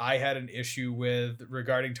thing that I had an issue with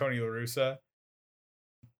regarding Tony La Russa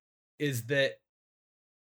is that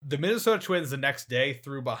the Minnesota Twins the next day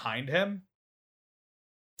threw behind him.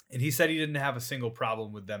 And he said he didn't have a single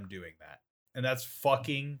problem with them doing that. And that's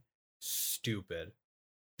fucking stupid.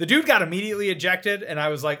 The dude got immediately ejected, and I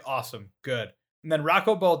was like, awesome, good. And then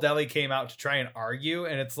Rocco Baldelli came out to try and argue,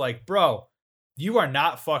 and it's like, bro, you are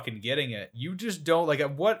not fucking getting it. You just don't, like,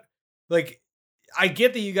 what, like, I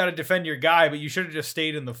get that you got to defend your guy, but you should have just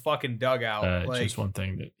stayed in the fucking dugout. Just one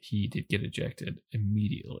thing, that he did get ejected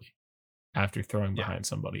immediately after throwing behind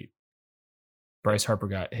somebody. Bryce Harper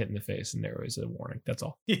got hit in the face, and there was a warning. That's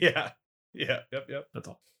all. Yep. That's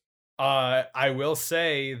all. I will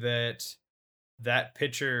say that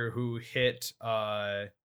pitcher who hit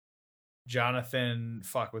Jonathan,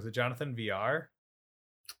 was it Jonathan VR?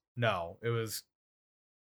 No, it was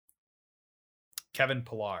Kevin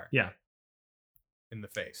Pillar. Yeah. In the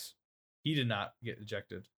face. He did not get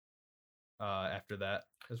ejected after that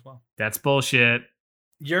as well. That's bullshit.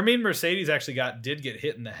 Yermin Mercedes actually did get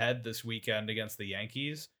hit in the head this weekend against the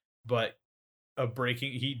Yankees, but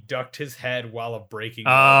he ducked his head while a breaking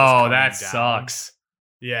ball was coming down. Sucks.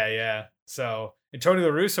 Yeah. So, and Tony La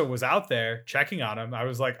Russa was out there checking on him. I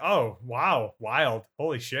was like, oh, wow, wild.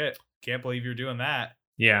 Holy shit. Can't believe you're doing that.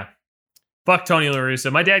 Yeah. Fuck Tony La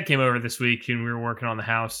Russa. My dad came over this week and we were working on the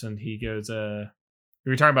house, and he goes, we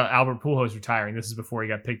were talking about Albert Pujols retiring. This is before he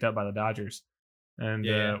got picked up by the Dodgers. And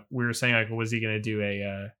we were saying, like, was he going to do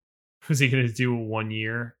a 1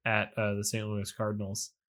 year at the St. Louis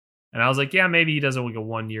Cardinals? And I was like, yeah, maybe he does like a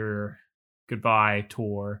 1 year goodbye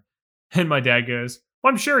tour. And my dad goes,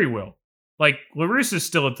 well, I'm sure he will. Like, La Russa's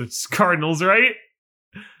still at the Cardinals, right?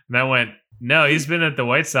 And I went, no, he's been at the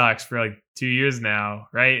White Sox for like 2 years now,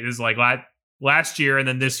 right? It was like last year and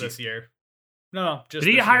then this year. No, just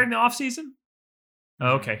did he get hired in the offseason?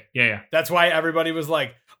 Oh, okay. Yeah. That's why everybody was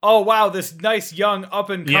like, oh, wow, this nice young up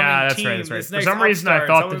and coming that's team. Right. That's right. Nice for some reason, I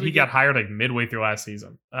thought that he got hired like midway through last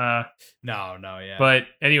season. No. But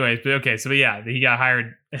anyways, he got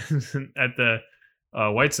hired at the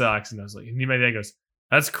White Sox, and I was like, and my dad goes,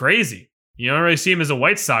 that's crazy. You don't really see him as a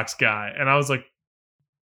White Sox guy. And I was like,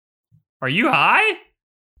 are you high?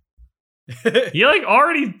 He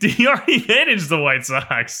already managed the White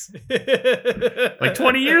Sox like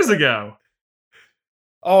 20 years ago.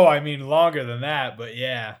 Oh, I mean, longer than that, but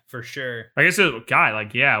yeah, for sure. I guess it was a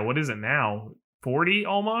guy, what is it now? 40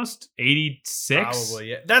 almost? 86?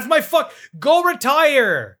 Probably, yeah. That's my go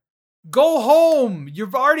retire. Go home.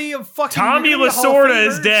 You've already fucking... Tommy Lasorda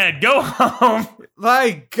is dead. Go home.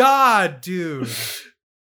 My God, dude.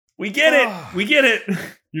 We get it.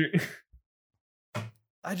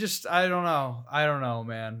 I don't know,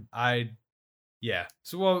 man. Yeah.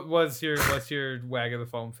 So what's your wag of the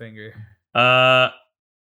foam finger?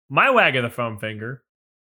 My wag of the foam finger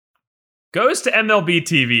goes to MLB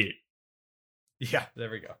TV. Yeah, there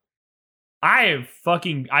we go. I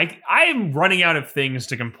am running out of things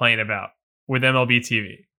to complain about with MLB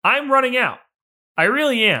TV. I'm running out. I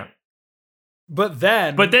really am. But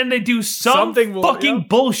then they do something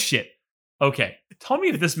bullshit. Okay, tell me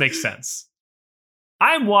if this makes sense.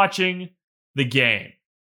 I'm watching the game.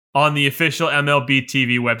 on the official MLB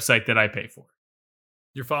TV website that I pay for.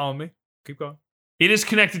 You're following me? Keep going. It is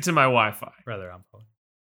connected to my Wi-Fi. Rather, I'm following.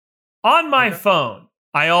 On my phone,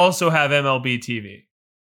 I also have MLB TV.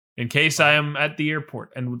 In case I am at the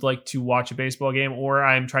airport and would like to watch a baseball game, or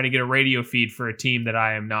I'm trying to get a radio feed for a team that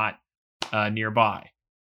I am not nearby.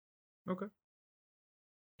 Okay.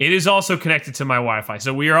 It is also connected to my Wi-Fi,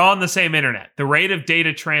 so we are on the same internet. The rate of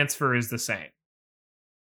data transfer is the same.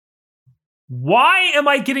 Why am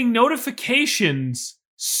I getting notifications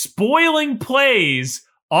spoiling plays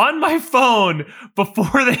on my phone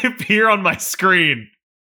before they appear on my screen?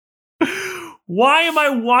 Why am I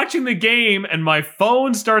watching the game and my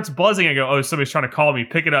phone starts buzzing? I go, oh, somebody's trying to call me.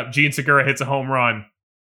 Pick it up. Gene Segura hits a home run.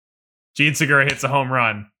 Gene Segura hits a home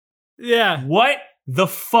run. Yeah. What the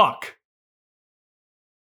fuck?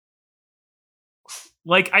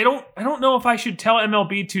 Like, I don't know if I should tell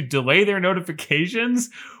MLB to delay their notifications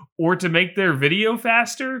or to make their video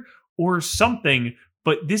faster or something,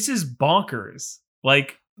 but this is bonkers.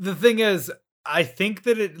 Like, the thing is, I think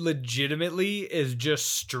that it legitimately is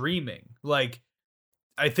just streaming. Like,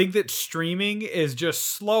 I think that streaming is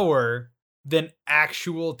just slower than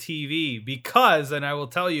actual TV because, and I will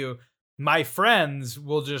tell you, my friends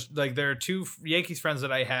will just, like, there are two Yankees friends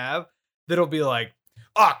that I have that'll be like,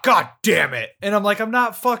 oh, God damn it. And I'm like, I'm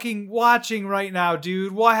not fucking watching right now,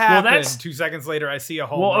 dude. What happened? Well, 2 seconds later, I see a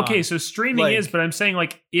home run. Okay, so streaming is, but I'm saying,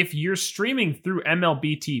 like, if you're streaming through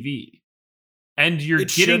MLB TV, and you're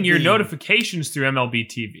getting your notifications through MLB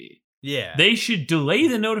TV. Yeah. They should delay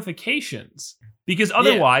the notifications. Because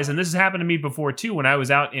otherwise, and this has happened to me before too, when I was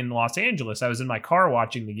out in Los Angeles, I was in my car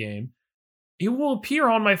watching the game. It will appear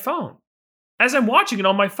on my phone as I'm watching it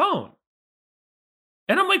on my phone.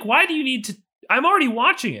 And I'm like, why do you need to? I'm already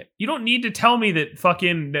watching it. You don't need to tell me that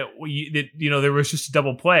there was just a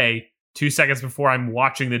double play 2 seconds before I'm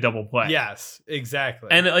watching the double play. Yes, exactly.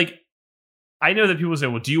 And like, I know that people say,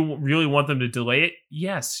 well, do you really want them to delay it?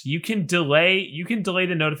 Yes, you can delay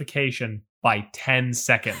the notification by 10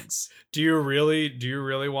 seconds. Do you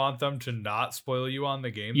really want them to not spoil you on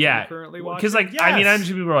the game that you're currently watching? Because, like, yes. I mean, I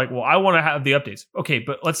understand people are like, well, I want to have the updates. Okay,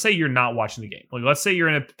 but let's say you're not watching the game. Like, let's say you're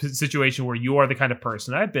in a situation where you are the kind of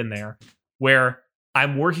person, I've been there, where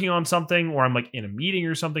I'm working on something or I'm like in a meeting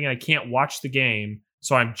or something and I can't watch the game,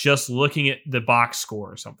 so I'm just looking at the box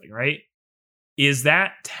score or something, right? Is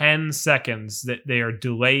that 10 seconds that they are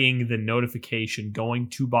delaying the notification going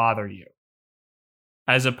to bother you?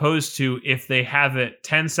 As opposed to if they have it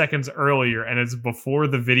 10 seconds earlier and it's before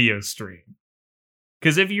the video stream.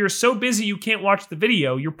 Because if you're so busy you can't watch the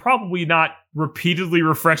video, you're probably not repeatedly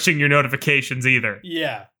refreshing your notifications either.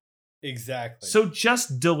 Yeah, exactly. So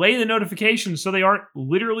just delay the notifications so they aren't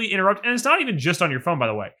literally interrupted. And it's not even just on your phone, by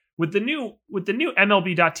the way. With the new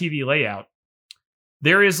MLB.TV layout,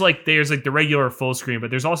 there's the regular full screen, but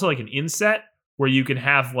there's also like an inset where you can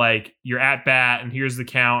have like your at bat and here's the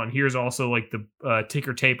count and here's also like the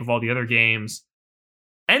ticker tape of all the other games.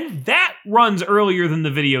 And that runs earlier than the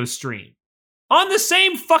video stream on the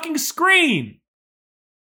same fucking screen.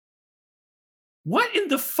 What in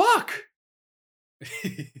the fuck?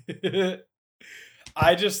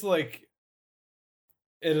 I just like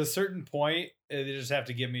at a certain point, they just have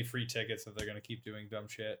to give me free tickets if they're going to keep doing dumb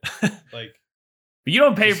shit. Like, but you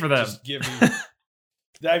don't pay for them. Just give me.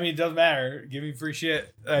 I mean, it doesn't matter. Give me free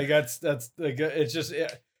shit. Like that's like it's just.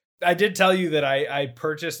 I did tell you that I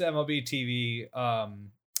purchased MLB TV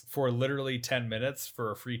for literally 10 minutes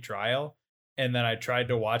for a free trial, and then I tried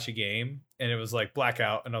to watch a game, and it was like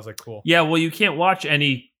blackout, and I was like, cool. Yeah, well, you can't watch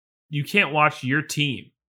You can't watch your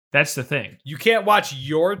team. That's the thing. You can't watch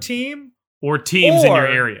your team or teams in your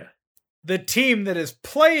area. The team that is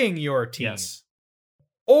playing your team. Yes.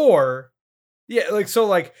 Or. Yeah, like, so,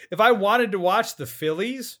 like, if I wanted to watch the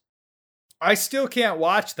Phillies, I still can't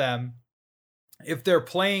watch them if they're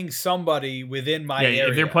playing somebody within my area.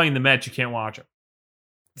 If they're playing the Mets, you can't watch them.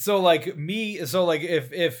 So, like,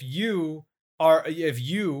 if you,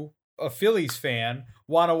 a Phillies fan,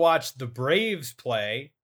 want to watch the Braves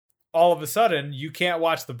play, all of a sudden, you can't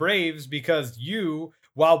watch the Braves because you,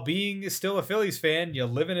 while being still a Phillies fan, you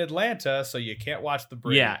live in Atlanta, so you can't watch the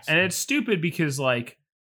Braves. Yeah, and it's stupid because, like,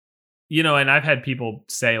 you know, and I've had people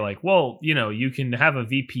say like, well, you know, you can have a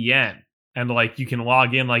VPN and like you can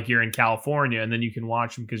log in like you're in California and then you can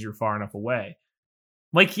watch them because you're far enough away.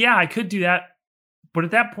 Like, yeah, I could do that. But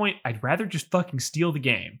at that point, I'd rather just fucking steal the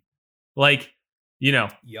game. Like, you know,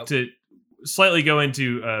 to slightly go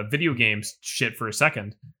into video games shit for a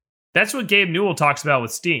second. That's what Gabe Newell talks about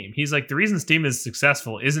with Steam. He's like, the reason Steam is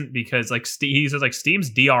successful isn't because like he says like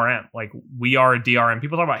Steam's DRM. Like we are a DRM.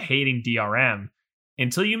 People talk about hating DRM.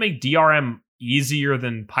 Until you make DRM easier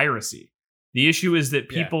than piracy. The issue is that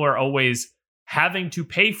people are always having to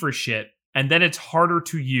pay for shit, and then it's harder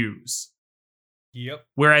to use. Yep.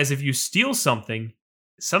 Whereas if you steal something,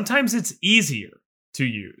 sometimes it's easier to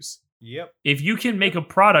use. Yep. If you can make a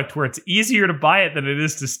product where it's easier to buy it than it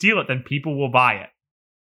is to steal it, then people will buy it.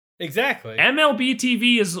 Exactly. MLB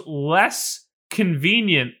TV is less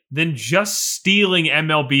convenient than just stealing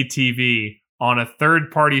MLB TV on a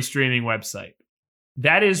third-party streaming website.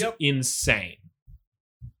 That is insane.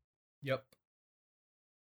 Yep.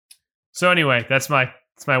 So anyway, that's my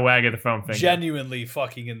wag of the foam finger. Genuinely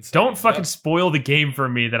fucking insane. Don't fucking spoil the game for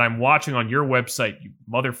me that I'm watching on your website, you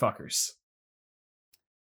motherfuckers.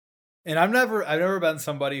 And I've never been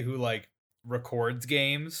somebody who like records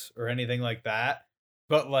games or anything like that.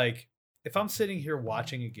 But like, if I'm sitting here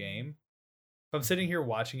watching a game,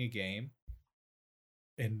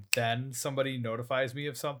 and then somebody notifies me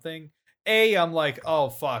of something, I'm like, oh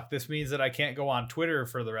fuck, this means that I can't go on Twitter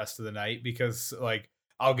for the rest of the night because like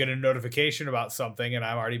I'll get a notification about something and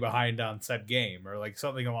I'm already behind on said game or like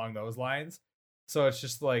something along those lines. So it's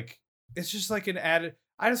just like an added.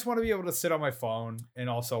 I just want to be able to sit on my phone and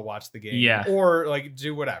also watch the game, or like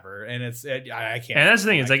do whatever. And I can't. And that's the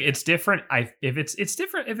thing. It's like it's different. It's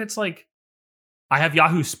different if it's like I have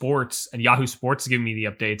Yahoo Sports and Yahoo Sports is giving me the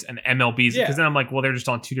updates and MLB's because then I'm like, well, they're just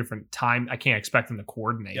on two different time. I can't expect them to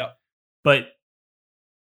coordinate. Yep. But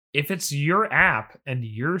if it's your app and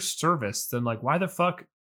your service, then like, why the fuck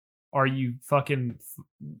are you fucking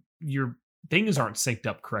your things aren't synced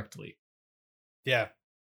up correctly? Yeah,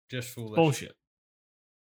 just foolish bullshit.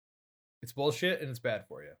 It's bullshit and it's bad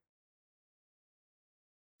for you.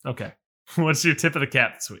 Okay. What's your tip of the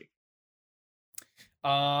cap this week?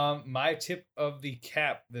 My tip of the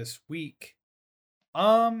cap this week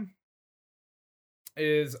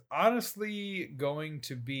is honestly going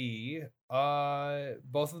to be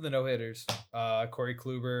both of the no-hitters, Corey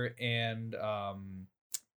Kluber and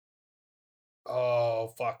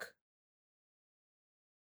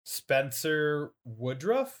Spencer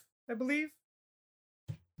Woodruff, I believe.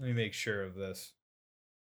 Let me make sure of this.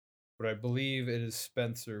 But I believe it is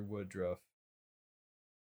Spencer Woodruff.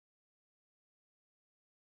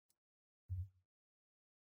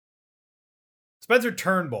 Spencer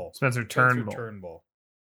Turnbull.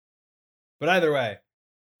 But either way,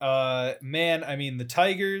 man, I mean, the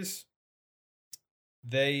Tigers,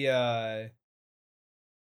 they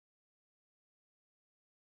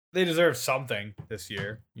deserve something this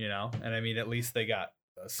year, you know? And I mean, at least they got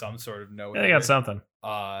some sort of no. Yeah, they got something.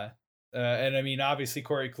 And I mean, obviously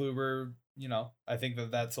Corey Kluber, you know, I think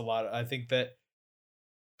that's a lot. I think that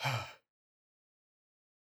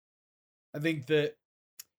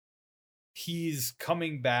he's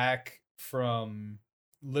coming back from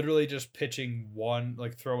literally just pitching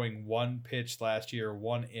throwing one pitch last year,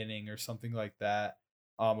 one inning or something like that.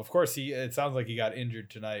 Of course it sounds like he got injured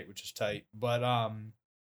tonight, which is tight, but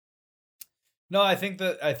no, I think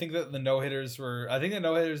that the no-hitters were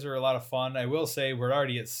a lot of fun. I will say we're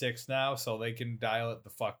already at 6 now, so they can dial it the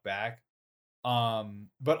fuck back.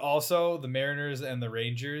 But also the Mariners and the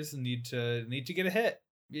Rangers need to get a hit.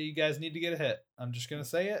 You guys need to get a hit. I'm just going to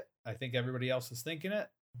say it. I think everybody else is thinking it,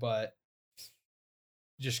 but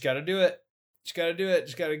just got to do it. Just got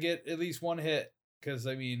to get at least one hit. Because,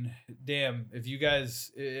 I mean, damn,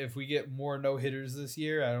 if we get more no-hitters this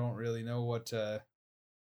year, I don't really know I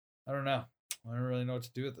don't know. I don't really know what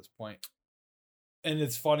to do at this point. And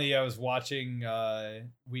it's funny, I was watching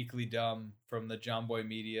Weekly Dumb from the John Boy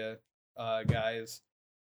Media guys,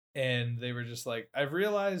 and they were just like, I've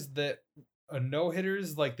realized that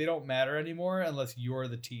no-hitters, like, they don't matter anymore unless you're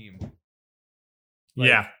the team. Like,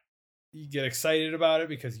 yeah. You get excited about it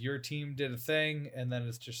because your team did a thing, and then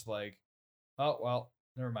it's just like, oh, well,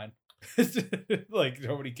 never mind. Like,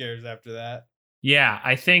 nobody cares after that. Yeah,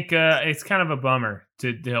 I think it's kind of a bummer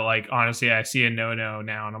to like, honestly, I see a no-no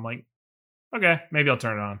now, and I'm like, okay, maybe I'll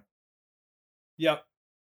turn it on. Yep.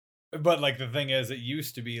 But, like, the thing is, it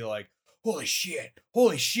used to be like, holy shit,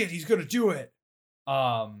 he's going to do it.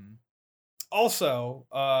 Also,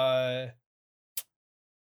 the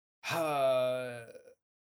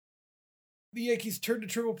Yankees turned to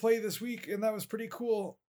triple play this week, and that was pretty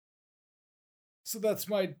cool. So that's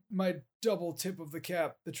my double tip of the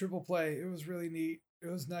cap, the triple play. It was really neat. It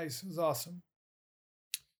was nice. It was awesome.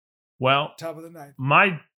 Well, top of the ninth.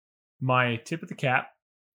 My tip of the cap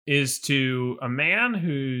is to a man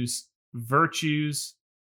whose virtues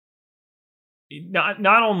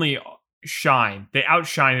not only shine, they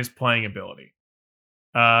outshine his playing ability.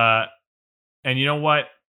 And you know what?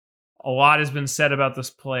 A lot has been said about this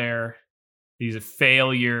player. He's a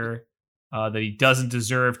failure. That he doesn't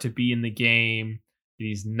deserve to be in the game, that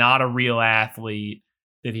he's not a real athlete.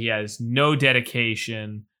 that he has no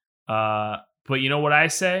dedication. But you know what I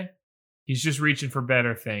say? He's just reaching for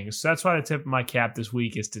better things. So that's why the tip of my cap this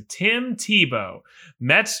week is to Tim Tebow.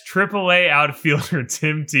 Mets AAA outfielder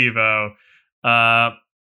Tim Tebow.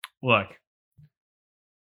 Look.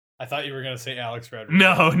 I thought you were going to say Alex Rodriguez.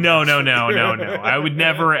 No. I would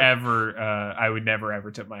never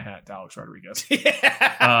ever tip my hat to Alex Rodriguez.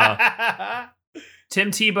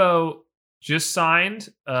 Tim Tebow just signed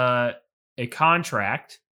a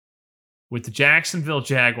contract with the Jacksonville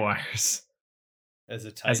Jaguars as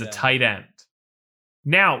a tight end.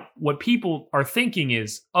 Now, what people are thinking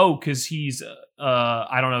is, because he's,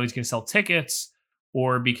 I don't know, he's going to sell tickets,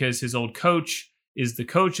 or because his old coach is the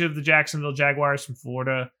coach of the Jacksonville Jaguars from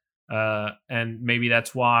Florida. And maybe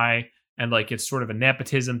that's why. And like, it's sort of a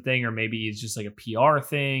nepotism thing, or maybe it's just like a PR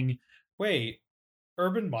thing. Wait,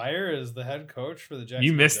 Urban Meyer is the head coach for the Jacksonville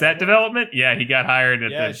You missed Jaguars? That development? Yeah, he got hired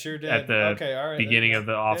at at the beginning of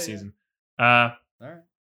the offseason. All right.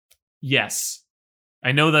 Yes,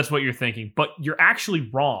 I know that's what you're thinking, but you're actually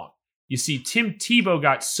wrong. You see, Tim Tebow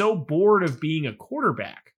got so bored of being a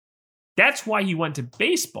quarterback. That's why he went to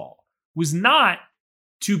baseball, was not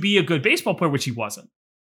to be a good baseball player, which he wasn't.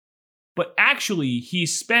 But actually, he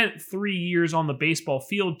spent 3 years on the baseball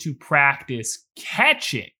field to practice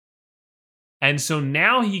catching. And so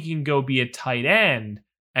now he can go be a tight end,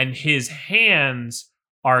 and his hands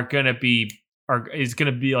are going to be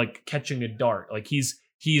like catching a dart. Like he's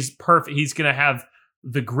perfect. He's going to have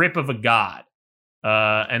the grip of a god.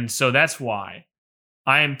 And so that's why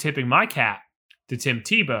I am tipping my cap to Tim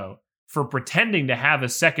Tebow for pretending to have a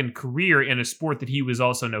second career in a sport that he was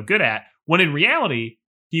also no good at, when in reality,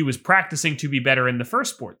 he was practicing to be better in the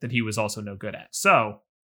first sport that he was also no good at. So,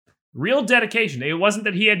 real dedication. It wasn't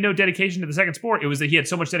that he had no dedication to the second sport. It was that he had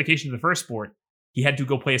so much dedication to the first sport, he had to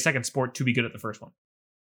go play a second sport to be good at the first one.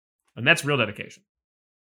 And that's real dedication.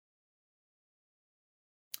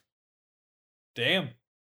 Damn.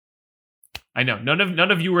 I know.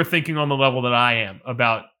 None of you were thinking on the level that I am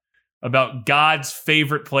about God's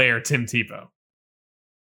favorite player, Tim Tebow.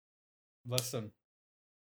 Listen,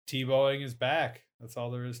 Tebowing is back. That's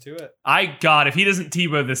all there is to it. If he doesn't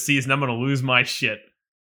Tebow this season, I'm going to lose my shit.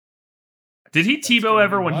 Did he Tebow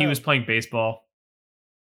ever when he was playing baseball?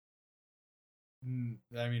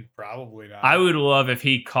 I mean, probably not. I would love if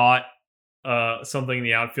he caught something in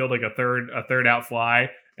the outfield, like a third out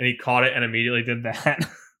fly, and he caught it and immediately did that.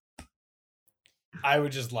 I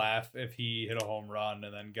would just laugh if he hit a home run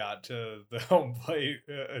and then got to the home plate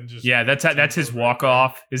and just... Yeah, that's his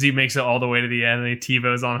walk-off, is he makes it all the way to the end and he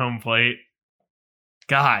Tebows on home plate.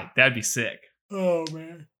 God, that'd be sick. Oh,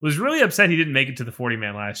 man. Was really upset he didn't make it to the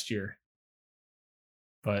 40-man last year.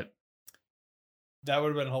 But that would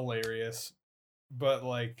have been hilarious. But,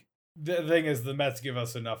 like, the thing is, the Mets give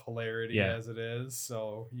us enough hilarity as it is,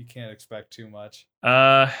 so you can't expect too much.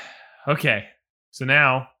 Okay. So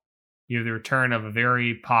now you have the return of a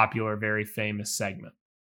very popular, very famous segment.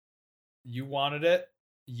 You wanted it.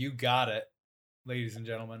 You got it, ladies and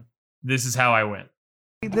gentlemen. This is how I win.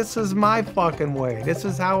 This is my fucking way. This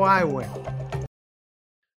is how I win.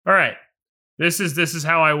 All right. This is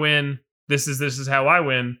how I win. This is how I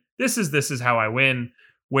win. This is how I win.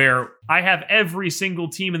 Where I have every single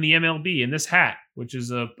team in the MLB in this hat, which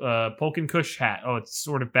is a Polk and Kush hat. Oh, it's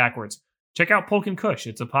sort of backwards. Check out Polk and Kush.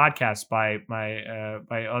 It's a podcast by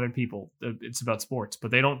other people. It's about sports,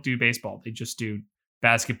 but they don't do baseball. They just do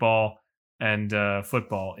basketball and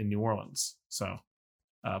football in New Orleans. So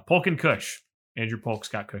Polk and Kush. Andrew Polk,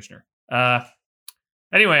 Scott Kushner.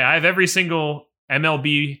 Anyway, I have every single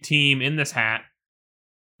MLB team in this hat.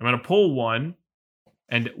 I'm going to pull one,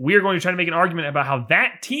 and we're going to try to make an argument about how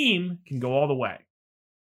that team can go all the way.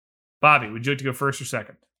 Bobby, would you like to go first or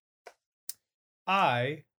second?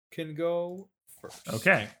 I can go first.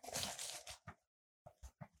 Okay.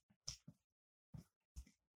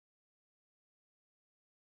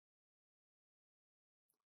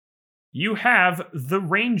 You have the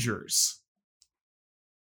Rangers.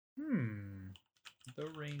 The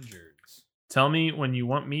Rangers. Tell me when you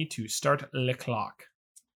want me to start the clock.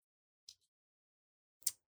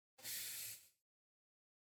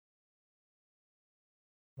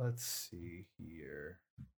 Let's see here.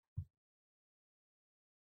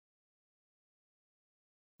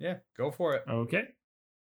 Yeah, go for it. Okay.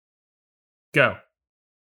 Go.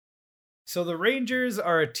 So the Rangers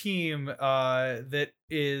are a team that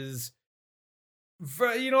is...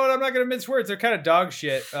 You know what? I'm not gonna mince words. They're kind of dog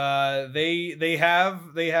shit. They have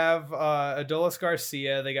Adolis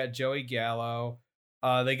Garcia. They got Joey Gallo.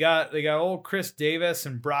 They got old Chris Davis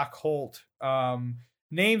and Brock Holt.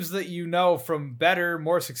 Names that you know from better,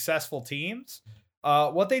 more successful teams.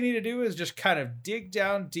 What they need to do is just kind of dig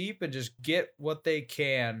down deep and just get what they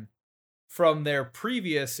can from their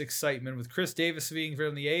previous excitement with Chris Davis being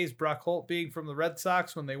from the A's, Brock Holt being from the Red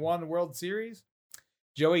Sox when they won the World Series,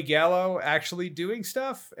 Joey Gallo actually doing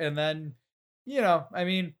stuff. And then, I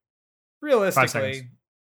mean, realistically,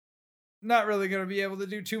 not really going to be able to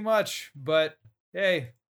do too much. But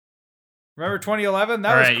hey, remember 2011?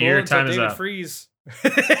 That was cool your until time is David up. Freese.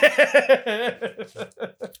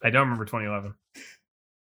 I don't remember 2011.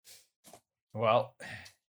 Well,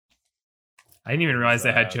 I didn't even realize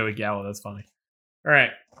they had Joey Gallo. That's funny. All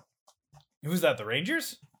right. Who's that? The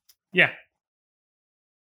Rangers? Yeah.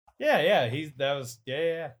 Yeah. Yeah.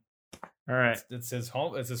 All right. It's his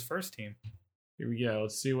home. It's his first team. Here we go.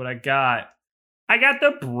 Let's see what I got. I got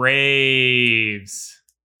the Braves.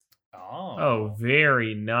 Oh,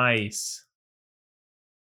 very nice.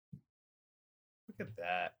 Look at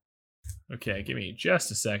that. Okay, give me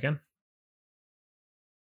just a second.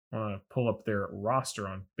 I want to pull up their roster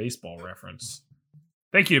on Baseball Reference.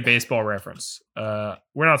 Thank you to Baseball Reference. We're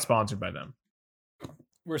not sponsored by them.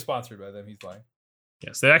 We're sponsored by them. He's lying.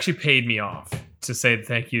 Yes, they actually paid me off to say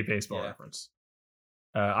thank you to Baseball Reference.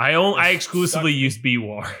 I exclusively use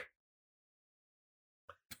BWAR.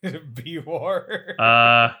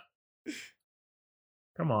 BWAR.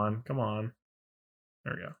 Come on.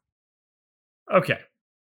 There we go. Okay.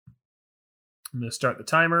 I'm going to start the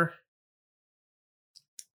timer.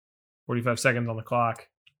 45 seconds on the clock.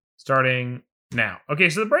 Starting now. Okay,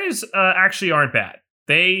 so the Braves actually aren't bad.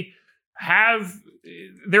 They're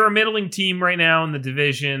a middling team right now in the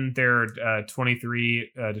division. They're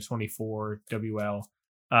 23 to 24 WL.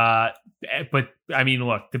 But I mean,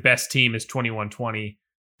 look, the best team is 21-20.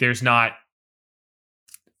 They're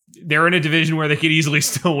in a division where they could easily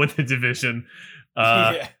still win the division.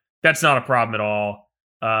 That's not a problem at all.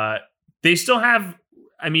 They still have,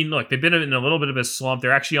 I mean, look, they've been in a little bit of a slump.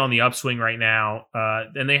 They're actually on the upswing right now.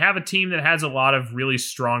 And they have a team that has a lot of really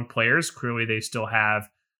strong players. Clearly, they still have,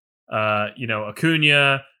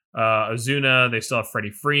 Acuna, Ozuna. They still have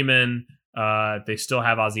Freddie Freeman. They still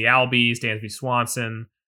have Ozzie Albies, Dansby Swanson.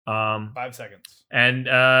 5 seconds. And,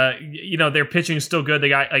 their pitching is still good. They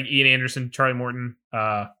got like Ian Anderson, Charlie Morton.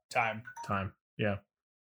 Time. Yeah.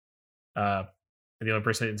 And the only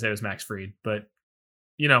person I didn't say was Max Fried. But,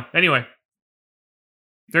 anyway,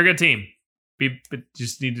 they're a good team. But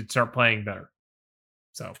just need to start playing better.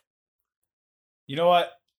 So. You know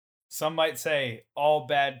what? Some might say all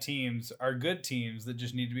bad teams are good teams that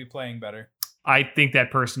just need to be playing better. I think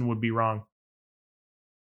that person would be wrong.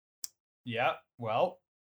 Yeah, well,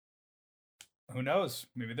 who knows?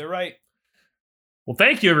 Maybe they're right. Well,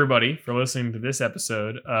 thank you, everybody, for listening to this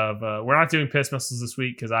episode of... we're not doing piss missiles this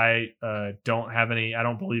week because I don't have any... I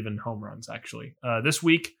don't believe in home runs, actually. This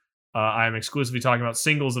week, I'm exclusively talking about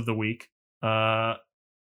singles of the week.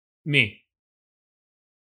 Me.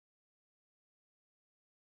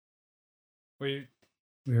 We're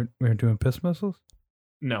doing piss missiles?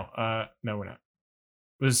 No, we're not.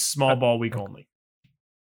 It was small ball week only.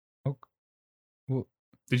 Okay. Well,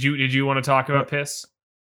 did you want to talk about piss?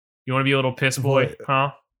 You want to be a little piss boy,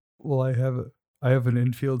 huh? Well, I have an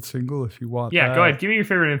infield single if you want. Yeah, that. go ahead. Give me your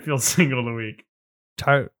favorite infield single of the week.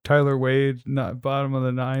 Tyler Wade, bottom of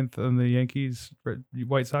the ninth on the Yankees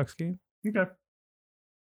White Sox game. Okay.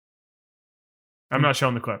 I'm not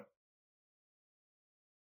showing the clip.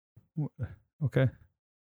 Okay.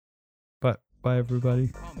 But bye,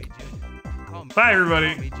 everybody. Bye,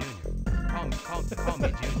 everybody. Call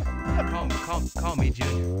me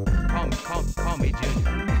Junior. Call me Junior.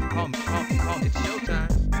 It's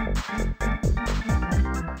showtime.